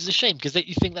of that, which is a shame, because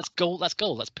you think that's gold. That's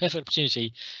gold. That's perfect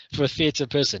opportunity for a theatre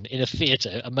person in a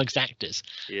theatre amongst actors.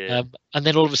 Yeah. And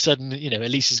then all of a sudden,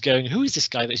 Elise is going, "Who is this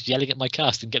guy that's yelling at my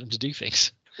cast and getting them to do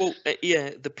things?" Well,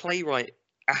 the playwright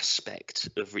aspect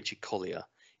of Richard Collier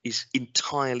is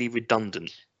entirely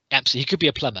redundant. Absolutely, he could be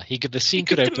a plumber. The scene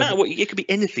could open. It could be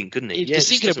anything, couldn't it? The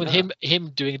scene could open with him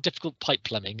doing a difficult pipe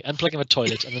plumbing, unplugging a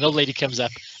toilet, and an old lady comes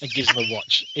up and gives him a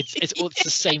watch. It's the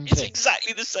same thing. It's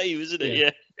exactly the same, isn't it?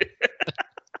 Yeah.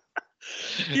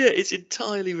 Yeah, it's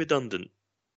entirely redundant.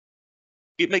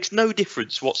 It makes no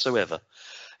difference whatsoever.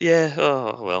 Yeah.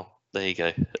 Oh well, there you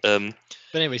go. But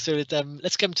anyway, so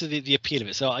let's come to the appeal of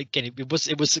it. So again, it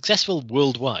was successful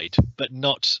worldwide, but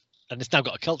not, and it's now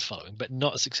got a cult following, but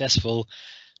not as successful.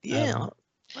 Yeah,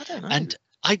 I don't know. And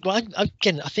I'm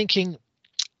thinking,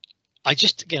 I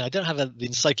don't have the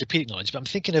encyclopedic knowledge, but I'm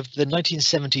thinking of the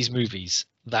 1970s movies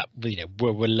that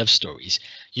were love stories.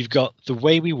 You've got The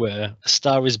Way We Were, A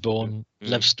Star Is Born,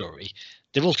 love story.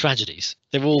 They're all tragedies.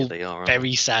 They're all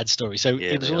very sad stories. So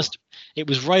it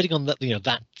was riding on that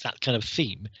that kind of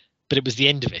theme, but it was the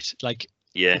end of it. Like,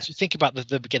 if you think about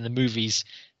the movies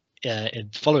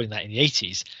following that in the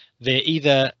 80s, they're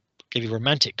either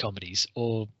romantic comedies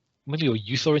or maybe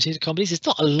youth-oriented comedies. It's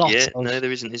not a lot. Yeah, no,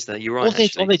 there isn't, is there? You're right.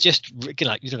 Or they just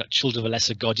got Children of a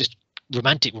Lesser God, just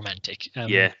romantic.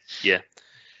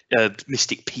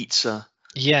 Mystic Pizza.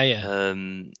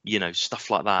 Yeah. Stuff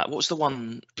like that. What's the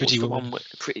one? Pretty Woman.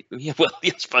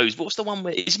 I suppose. What's the one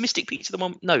where is Mystic Pizza the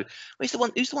one? No, who's the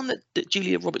one that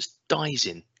Julia Roberts dies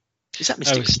in? Is that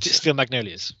Mystic Pizza? Steel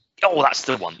Magnolias. Oh, that's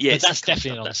the one. Yeah, that's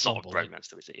definitely an ensemble. That's not a romance,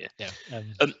 though, is it? Yeah.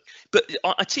 But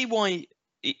I tell you why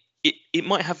it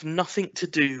might have nothing to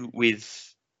do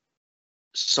with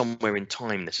Somewhere in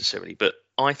Time necessarily, but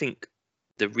I think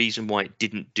the reason why it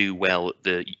didn't do well at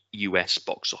the US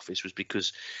box office was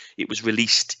because it was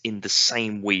released in the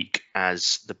same week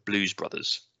as the Blues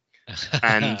Brothers,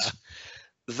 and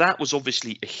that was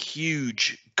obviously a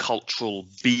huge cultural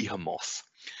behemoth,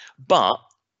 but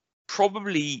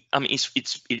probably, I mean,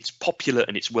 it's popular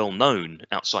and it's well known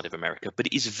outside of America, but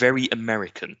it is very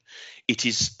American. It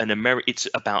is it's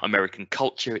about American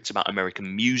culture. It's about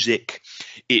American music.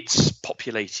 It's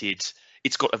populated.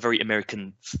 It's got a very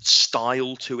American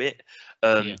style to it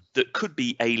that could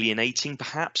be alienating,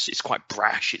 perhaps. It's quite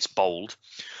brash. It's bold,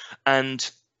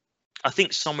 and I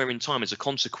think Somewhere in Time, as a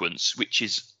consequence, which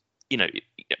is,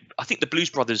 I think the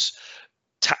Blues Brothers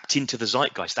tapped into the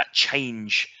zeitgeist, that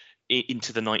change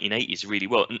into the 1980s really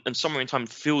well, and Somewhere in Time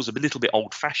feels a little bit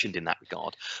old-fashioned in that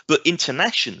regard. But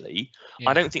internationally,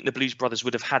 I don't think the Blues Brothers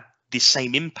would have had the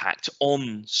same impact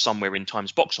on Somewhere in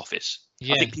Time's box office.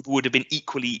 I think people would have been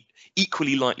equally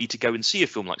likely to go and see a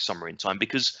film like Somewhere in Time,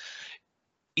 because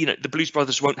the Blues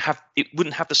Brothers wouldn't have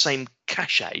the same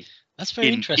cachet. That's very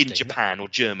interesting. In Japan or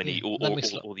Germany or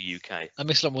the UK. That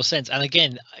makes a lot more sense. And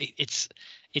again, it's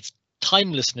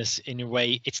timelessness in a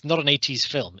way. It's not an 80s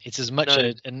film. It's as much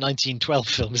a 1912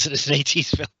 film as it is an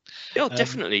 80s film. Oh,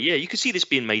 definitely. Yeah, you could see this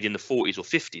being made in the 40s or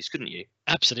 50s, couldn't you?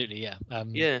 Absolutely, yeah.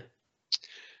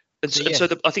 So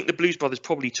I think the Blues Brothers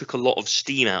probably took a lot of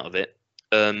steam out of it,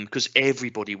 because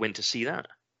everybody went to see that.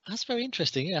 That's very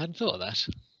interesting. Yeah, I hadn't thought of that.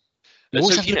 You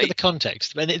always So, have to you look know, at the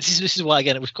context, and this is why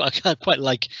again it was I quite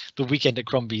like the Weekend at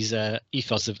Crombie's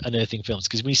ethos of unearthing films,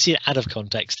 because when you see it out of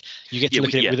context, you get to yeah,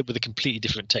 look at yeah, it with a completely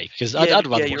different take. Because yeah, I'd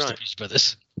rather you're watch the right. Blues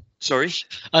Brothers. Sorry.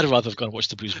 I'd rather have gone and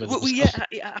watched the Blues Brothers Well, myself.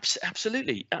 yeah,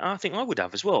 absolutely. I think I would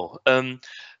have as well.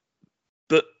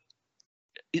 But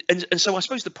and so I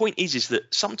suppose the point is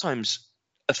that sometimes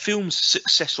a film's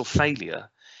success or failure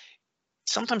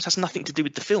sometimes has nothing to do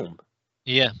with the film,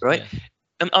 Yeah, right? yeah.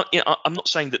 And I'm not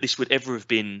saying that this would ever have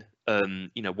been,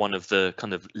 one of the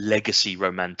kind of legacy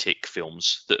romantic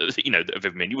films that that have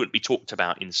ever been. You wouldn't be talked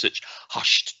about in such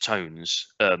hushed tones,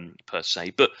 per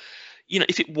se. But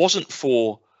if it wasn't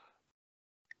for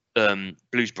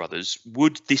Blues Brothers,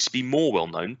 would this be more well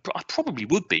known? I probably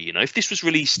would be. If this was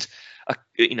released,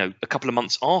 a couple of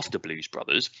months after Blues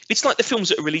Brothers, it's like the films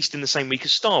that are released in the same week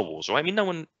as Star Wars, right? I mean, no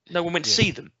one went to Yeah.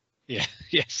 see them. Yeah,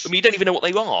 yes. I mean, you don't even know what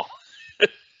they are,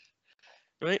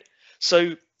 right?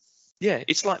 So, yeah,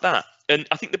 it's like that. And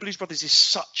I think the Blues Brothers is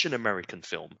such an American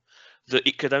film that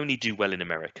it could only do well in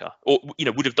America, or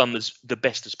would have done the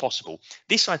best as possible.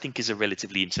 This, I think, is a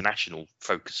relatively international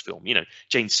focused film.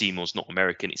 Jane Seymour's not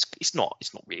American. It's not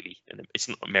really it's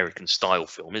not American style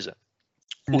film, is it?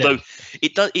 Although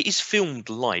it is filmed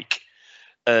like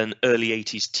an early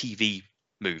 80s TV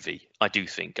movie. I do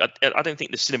think. I don't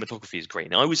think the cinematography is great.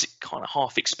 Now, I was kind of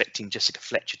half expecting Jessica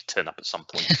Fletcher to turn up at some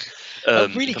point.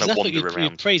 Really? Because I thought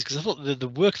you'd praise, because I thought the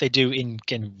work they do in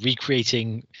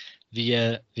recreating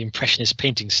the impressionist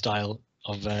painting style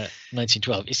of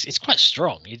 1912 it's quite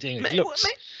strong. It looks...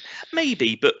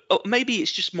 maybe, but maybe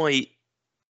it's just my.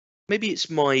 Maybe it's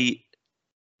my.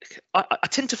 I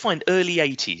tend to find early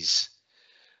 80s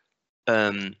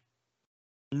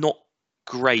not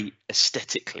great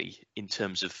aesthetically in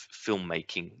terms of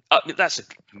filmmaking. That's a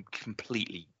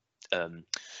completely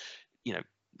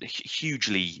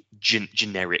hugely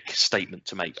generic statement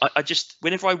to make. I just,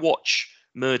 whenever I watch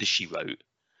Murder, She Wrote,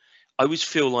 I always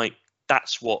feel like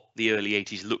that's what the early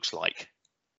 80s looks like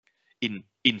in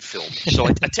film. So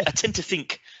I tend to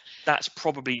think that's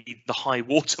probably the high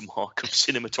watermark of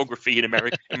cinematography in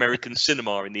American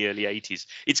cinema in the early 80s.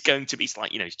 It's going to be, it's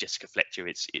like, it's Jessica Fletcher.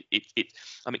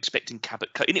 I'm expecting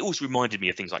Cabot Cove. And it always reminded me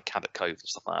of things like Cabot Cove and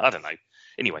stuff like that. I don't know.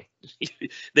 Anyway,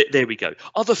 there we go.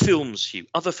 Other films, Hugh.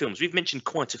 Other films. We've mentioned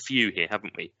quite a few here,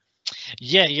 haven't we?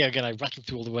 Yeah. Again, I rattled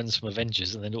through all the ones from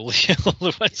Avengers, and then all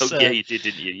the ones. Oh, yeah, you did,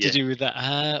 didn't you? Yeah. To do with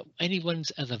that. Any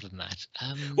ones other than that?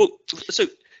 Well, so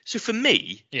for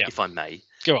me, if I may,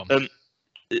 go on.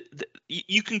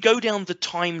 You can go down the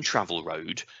time travel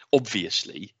road,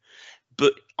 obviously,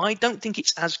 but I don't think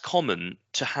it's as common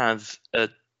to have a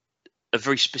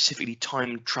very specifically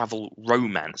time travel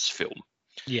romance film.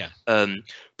 Yeah.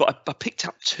 But I picked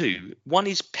up two. One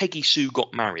is Peggy Sue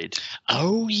Got Married.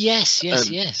 Oh, yes.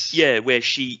 Yeah, where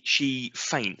she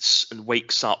faints and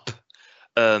wakes up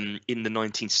in the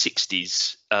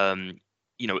 1960s.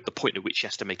 At the point at which she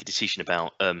has to make a decision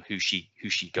about who she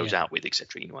goes out with,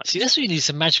 etc. See, that's what you need,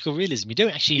 some magical realism. You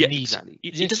don't actually need. Exactly.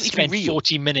 It doesn't spend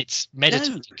 40 minutes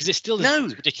meditating, because it's still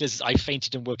as ridiculous as I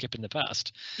fainted and woke up in the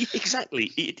past. Exactly.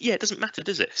 It doesn't matter,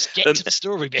 does it? Just get to the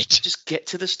story bit. Just get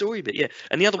to the story bit. Yeah.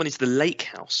 And the other one is The Lake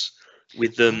House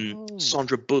with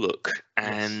Sandra Bullock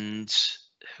and.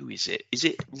 Who is it? Is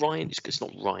it Ryan? It's not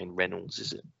Ryan Reynolds,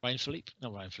 is it? Ryan Philippe?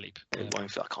 No, Ryan Philippe. Ryan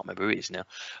Philippe. I can't remember who it is now.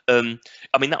 I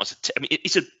mean, that was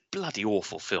it's a bloody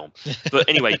awful film. But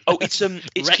anyway, it's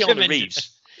Keanu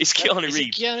Reeves. It's Keanu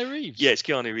Reeves. Keanu Reeves. Yeah, it's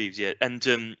Keanu Reeves. Yeah,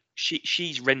 and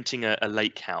she's renting a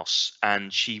lake house,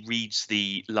 and she reads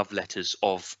the love letters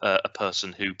of a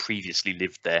person who previously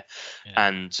lived there,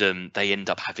 and they end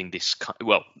up having this.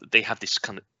 They have this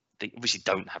kind of. They obviously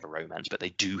don't have a romance, but they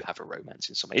do have a romance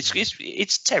in some way.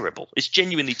 It's terrible. It's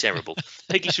genuinely terrible.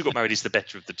 Peggy Sue Got Married is the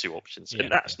better of the two options,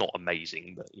 and that's not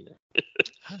amazing, but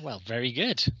Oh, well, very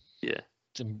good. Yeah.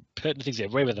 Some pertinent things there,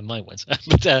 way better than my ones.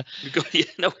 But we've got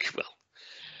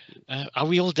are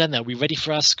we all done now? Are we ready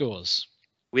for our scores?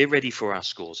 We're ready for our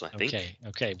scores, I think.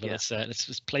 Okay. Well,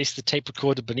 let's place the tape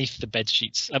recorder beneath the bed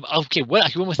sheets. Okay. Well,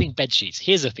 actually, one more thing. Bed sheets.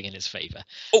 Here's a thing in his favour.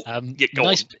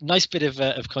 Nice bit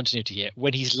of continuity here.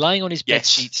 When he's lying on his bed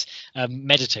sheets,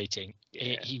 meditating,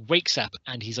 he wakes up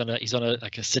and he's on a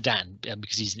like a sedan,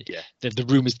 because he's the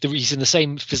room is he's in the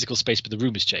same physical space, but the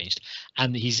room has changed.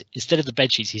 And he's, instead of the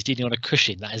bed sheets, he's dealing on a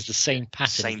cushion that has the same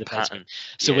pattern. As the pattern.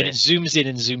 So when it zooms in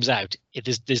and zooms out,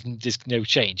 there's no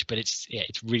change, but it's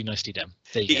really nicely done.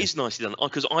 It is nicely done,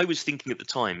 because I was thinking at the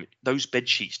time those bed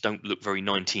sheets don't look very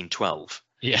 1912.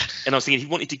 Yeah, and I was thinking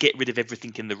he wanted to get rid of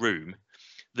everything in the room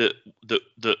that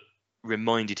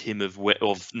reminded him of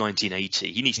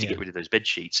 1980. He needs to Yeah. get rid of those bed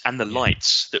sheets and the Yeah.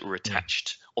 lights that were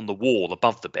attached on the wall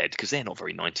above the bed, because they're not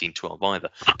very 1912 either.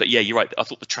 But yeah, you're right. I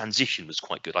thought the transition was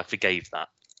quite good. I forgave that.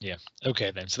 Yeah.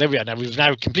 Okay then. So there we are. Now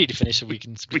we've completely finished, so we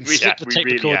can slip the tape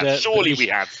really recorder. have. Surely we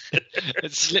beneath- have.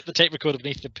 Let's slip the tape recorder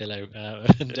beneath the pillow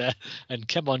and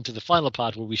come on to the final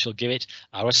part where we shall give it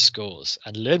our scores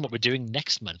and learn what we're doing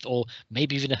next month, or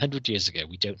maybe even 100 years ago.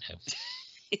 We don't know.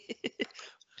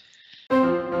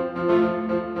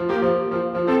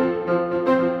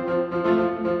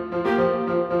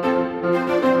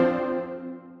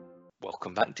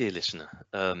 Welcome back, dear listener.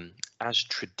 As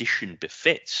tradition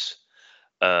befits,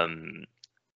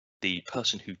 the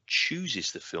person who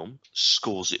chooses the film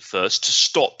scores it first to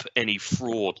stop any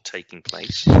fraud taking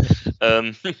place.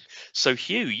 So,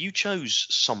 Hugh, you chose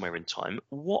Somewhere in Time.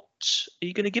 What are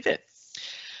you going to give it?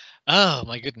 Oh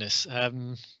my goodness.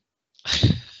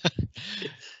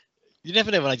 You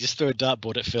never know when I just throw a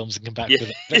dartboard at films and come back with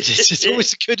it. It's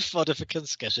always good fodder for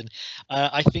discussion.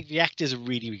 I think the actors are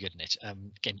really, really good in it.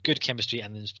 Again, good chemistry,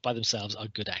 and by themselves are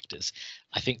good actors.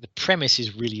 I think the premise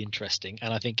is really interesting,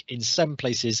 and I think in some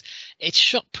places it's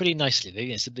shot pretty nicely.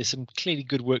 There's some clearly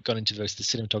good work gone into both the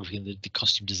cinematography and the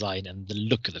costume design and the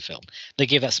look of the film. They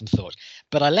gave that some thought,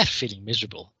 but I left feeling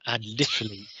miserable, and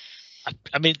literally,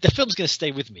 I mean, the film's going to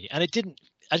stay with me, and I didn't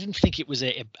think it was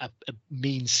a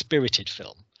mean-spirited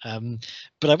film,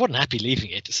 but I wasn't happy leaving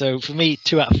it. So for me,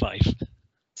 2 out of 5.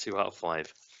 2 out of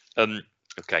 5.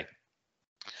 Okay.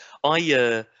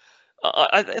 I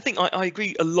think I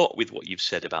agree a lot with what you've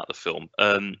said about the film.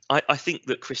 I think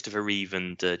that Christopher Reeve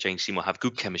and Jane Seymour have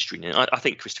good chemistry. And I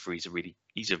think Christopher Reeve's a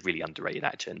really underrated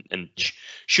actor, and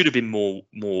should have been more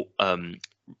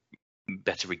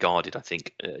better regarded, I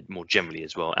think, more generally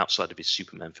as well, outside of his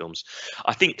Superman films.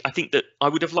 I think that I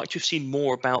would have liked to have seen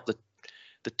more about the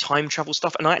time travel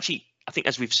stuff. And I think,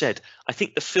 as we've said, I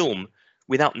think the film,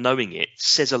 without knowing it,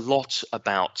 says a lot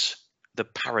about the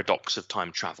paradox of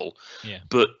time travel. Yeah.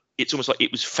 But it's almost like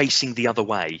it was facing the other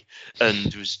way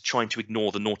and was trying to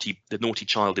ignore the naughty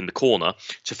child in the corner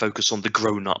to focus on the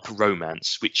grown-up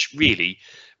romance, which really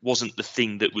wasn't the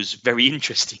thing that was very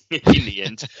interesting in the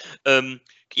end.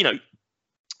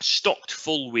 Stocked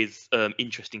full with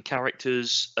interesting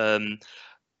characters.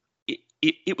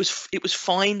 It was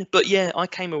fine, but yeah, I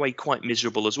came away quite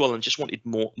miserable as well, and just wanted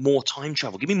more time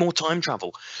travel. Give me more time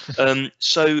travel.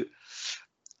 So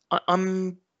I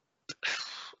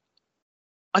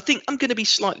think I'm going to be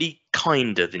slightly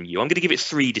kinder than you. I'm going to give it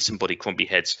 3 disembodied Crombie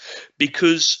heads,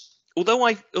 because although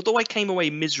I came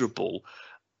away miserable,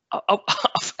 I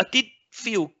did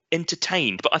feel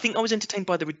entertained, but I think I was entertained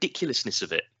by the ridiculousness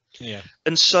of it. Yeah.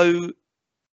 And so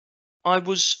I'm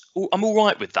all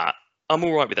right with that. So I'm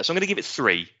going to give it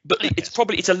 3, but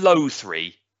it's a low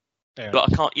 3. Fair but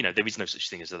enough. I can't, there is no such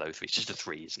thing as a low 3. It's just a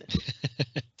 3, isn't it?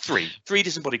 3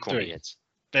 disembodied Crombie heads.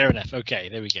 Fair enough. Okay,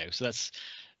 there we go. So that's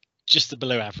just the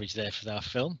below average there for our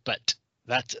film, but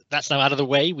that's now out of the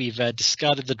way. We've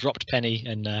discarded the dropped penny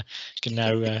and can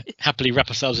now happily wrap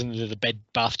ourselves into the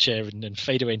bath chair and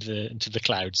fade away into the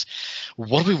clouds.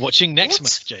 What are we watching next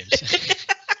month, James?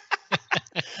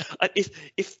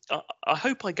 I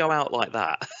hope I go out like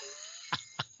that,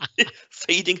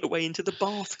 fading away into the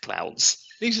bath clouds.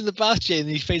 He's in the bath chair and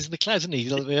he fades in the clouds, and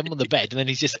he's on the bed, and then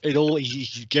he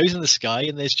goes in the sky,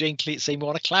 and there's Jane Seymour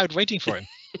on a cloud waiting for him.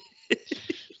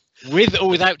 With or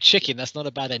without chicken, that's not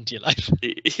a bad end to your life.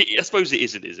 I suppose it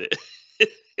isn't, is it?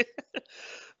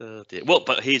 Oh dear. Well,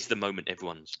 but here's the moment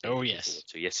everyone's looking forward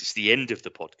to. Yes, it's the end of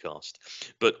the podcast,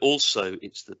 but also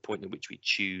it's the point at which we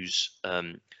choose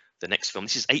the next film.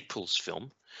 This is April's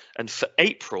film, and for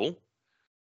April,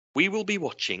 we will be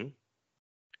watching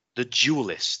The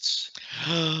Duelists.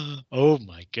 Oh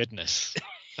my goodness.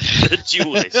 The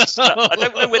Duelists. I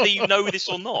don't know whether you know this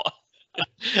or not.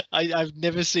 I've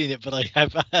never seen it, but I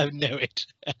know it.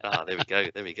 There we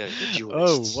go. The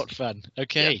Oh, Duelists. what fun.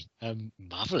 Okay. Yeah.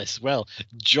 Marvelous. Well,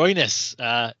 join us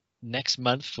next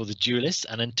month for The Duelists,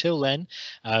 and until then,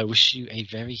 I wish you a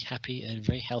very happy and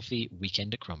very healthy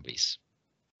weekend at Crombie's.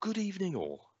 Good evening,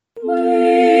 all.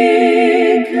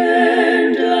 Weekend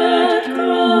at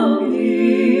Crombie's.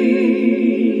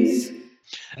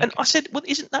 And I said, well,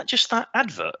 isn't that just that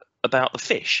advert about the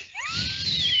fish?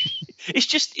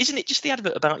 Isn't it just the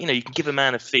advert about, you can give a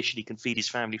man a fish and he can feed his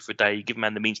family for a day, you give a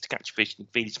man the means to catch a fish and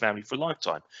feed his family for a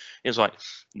lifetime. It was like,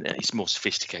 no, it's more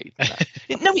sophisticated than that.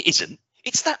 No, it isn't.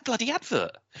 It's that bloody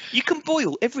advert. You can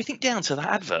boil everything down to that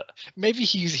advert. Maybe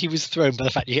he was thrown by the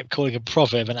fact you kept calling a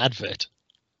proverb an advert.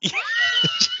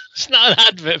 It's not an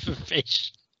advert for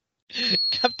fish.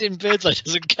 Captain Birdseye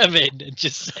doesn't come in and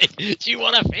just say, do you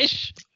want a fish?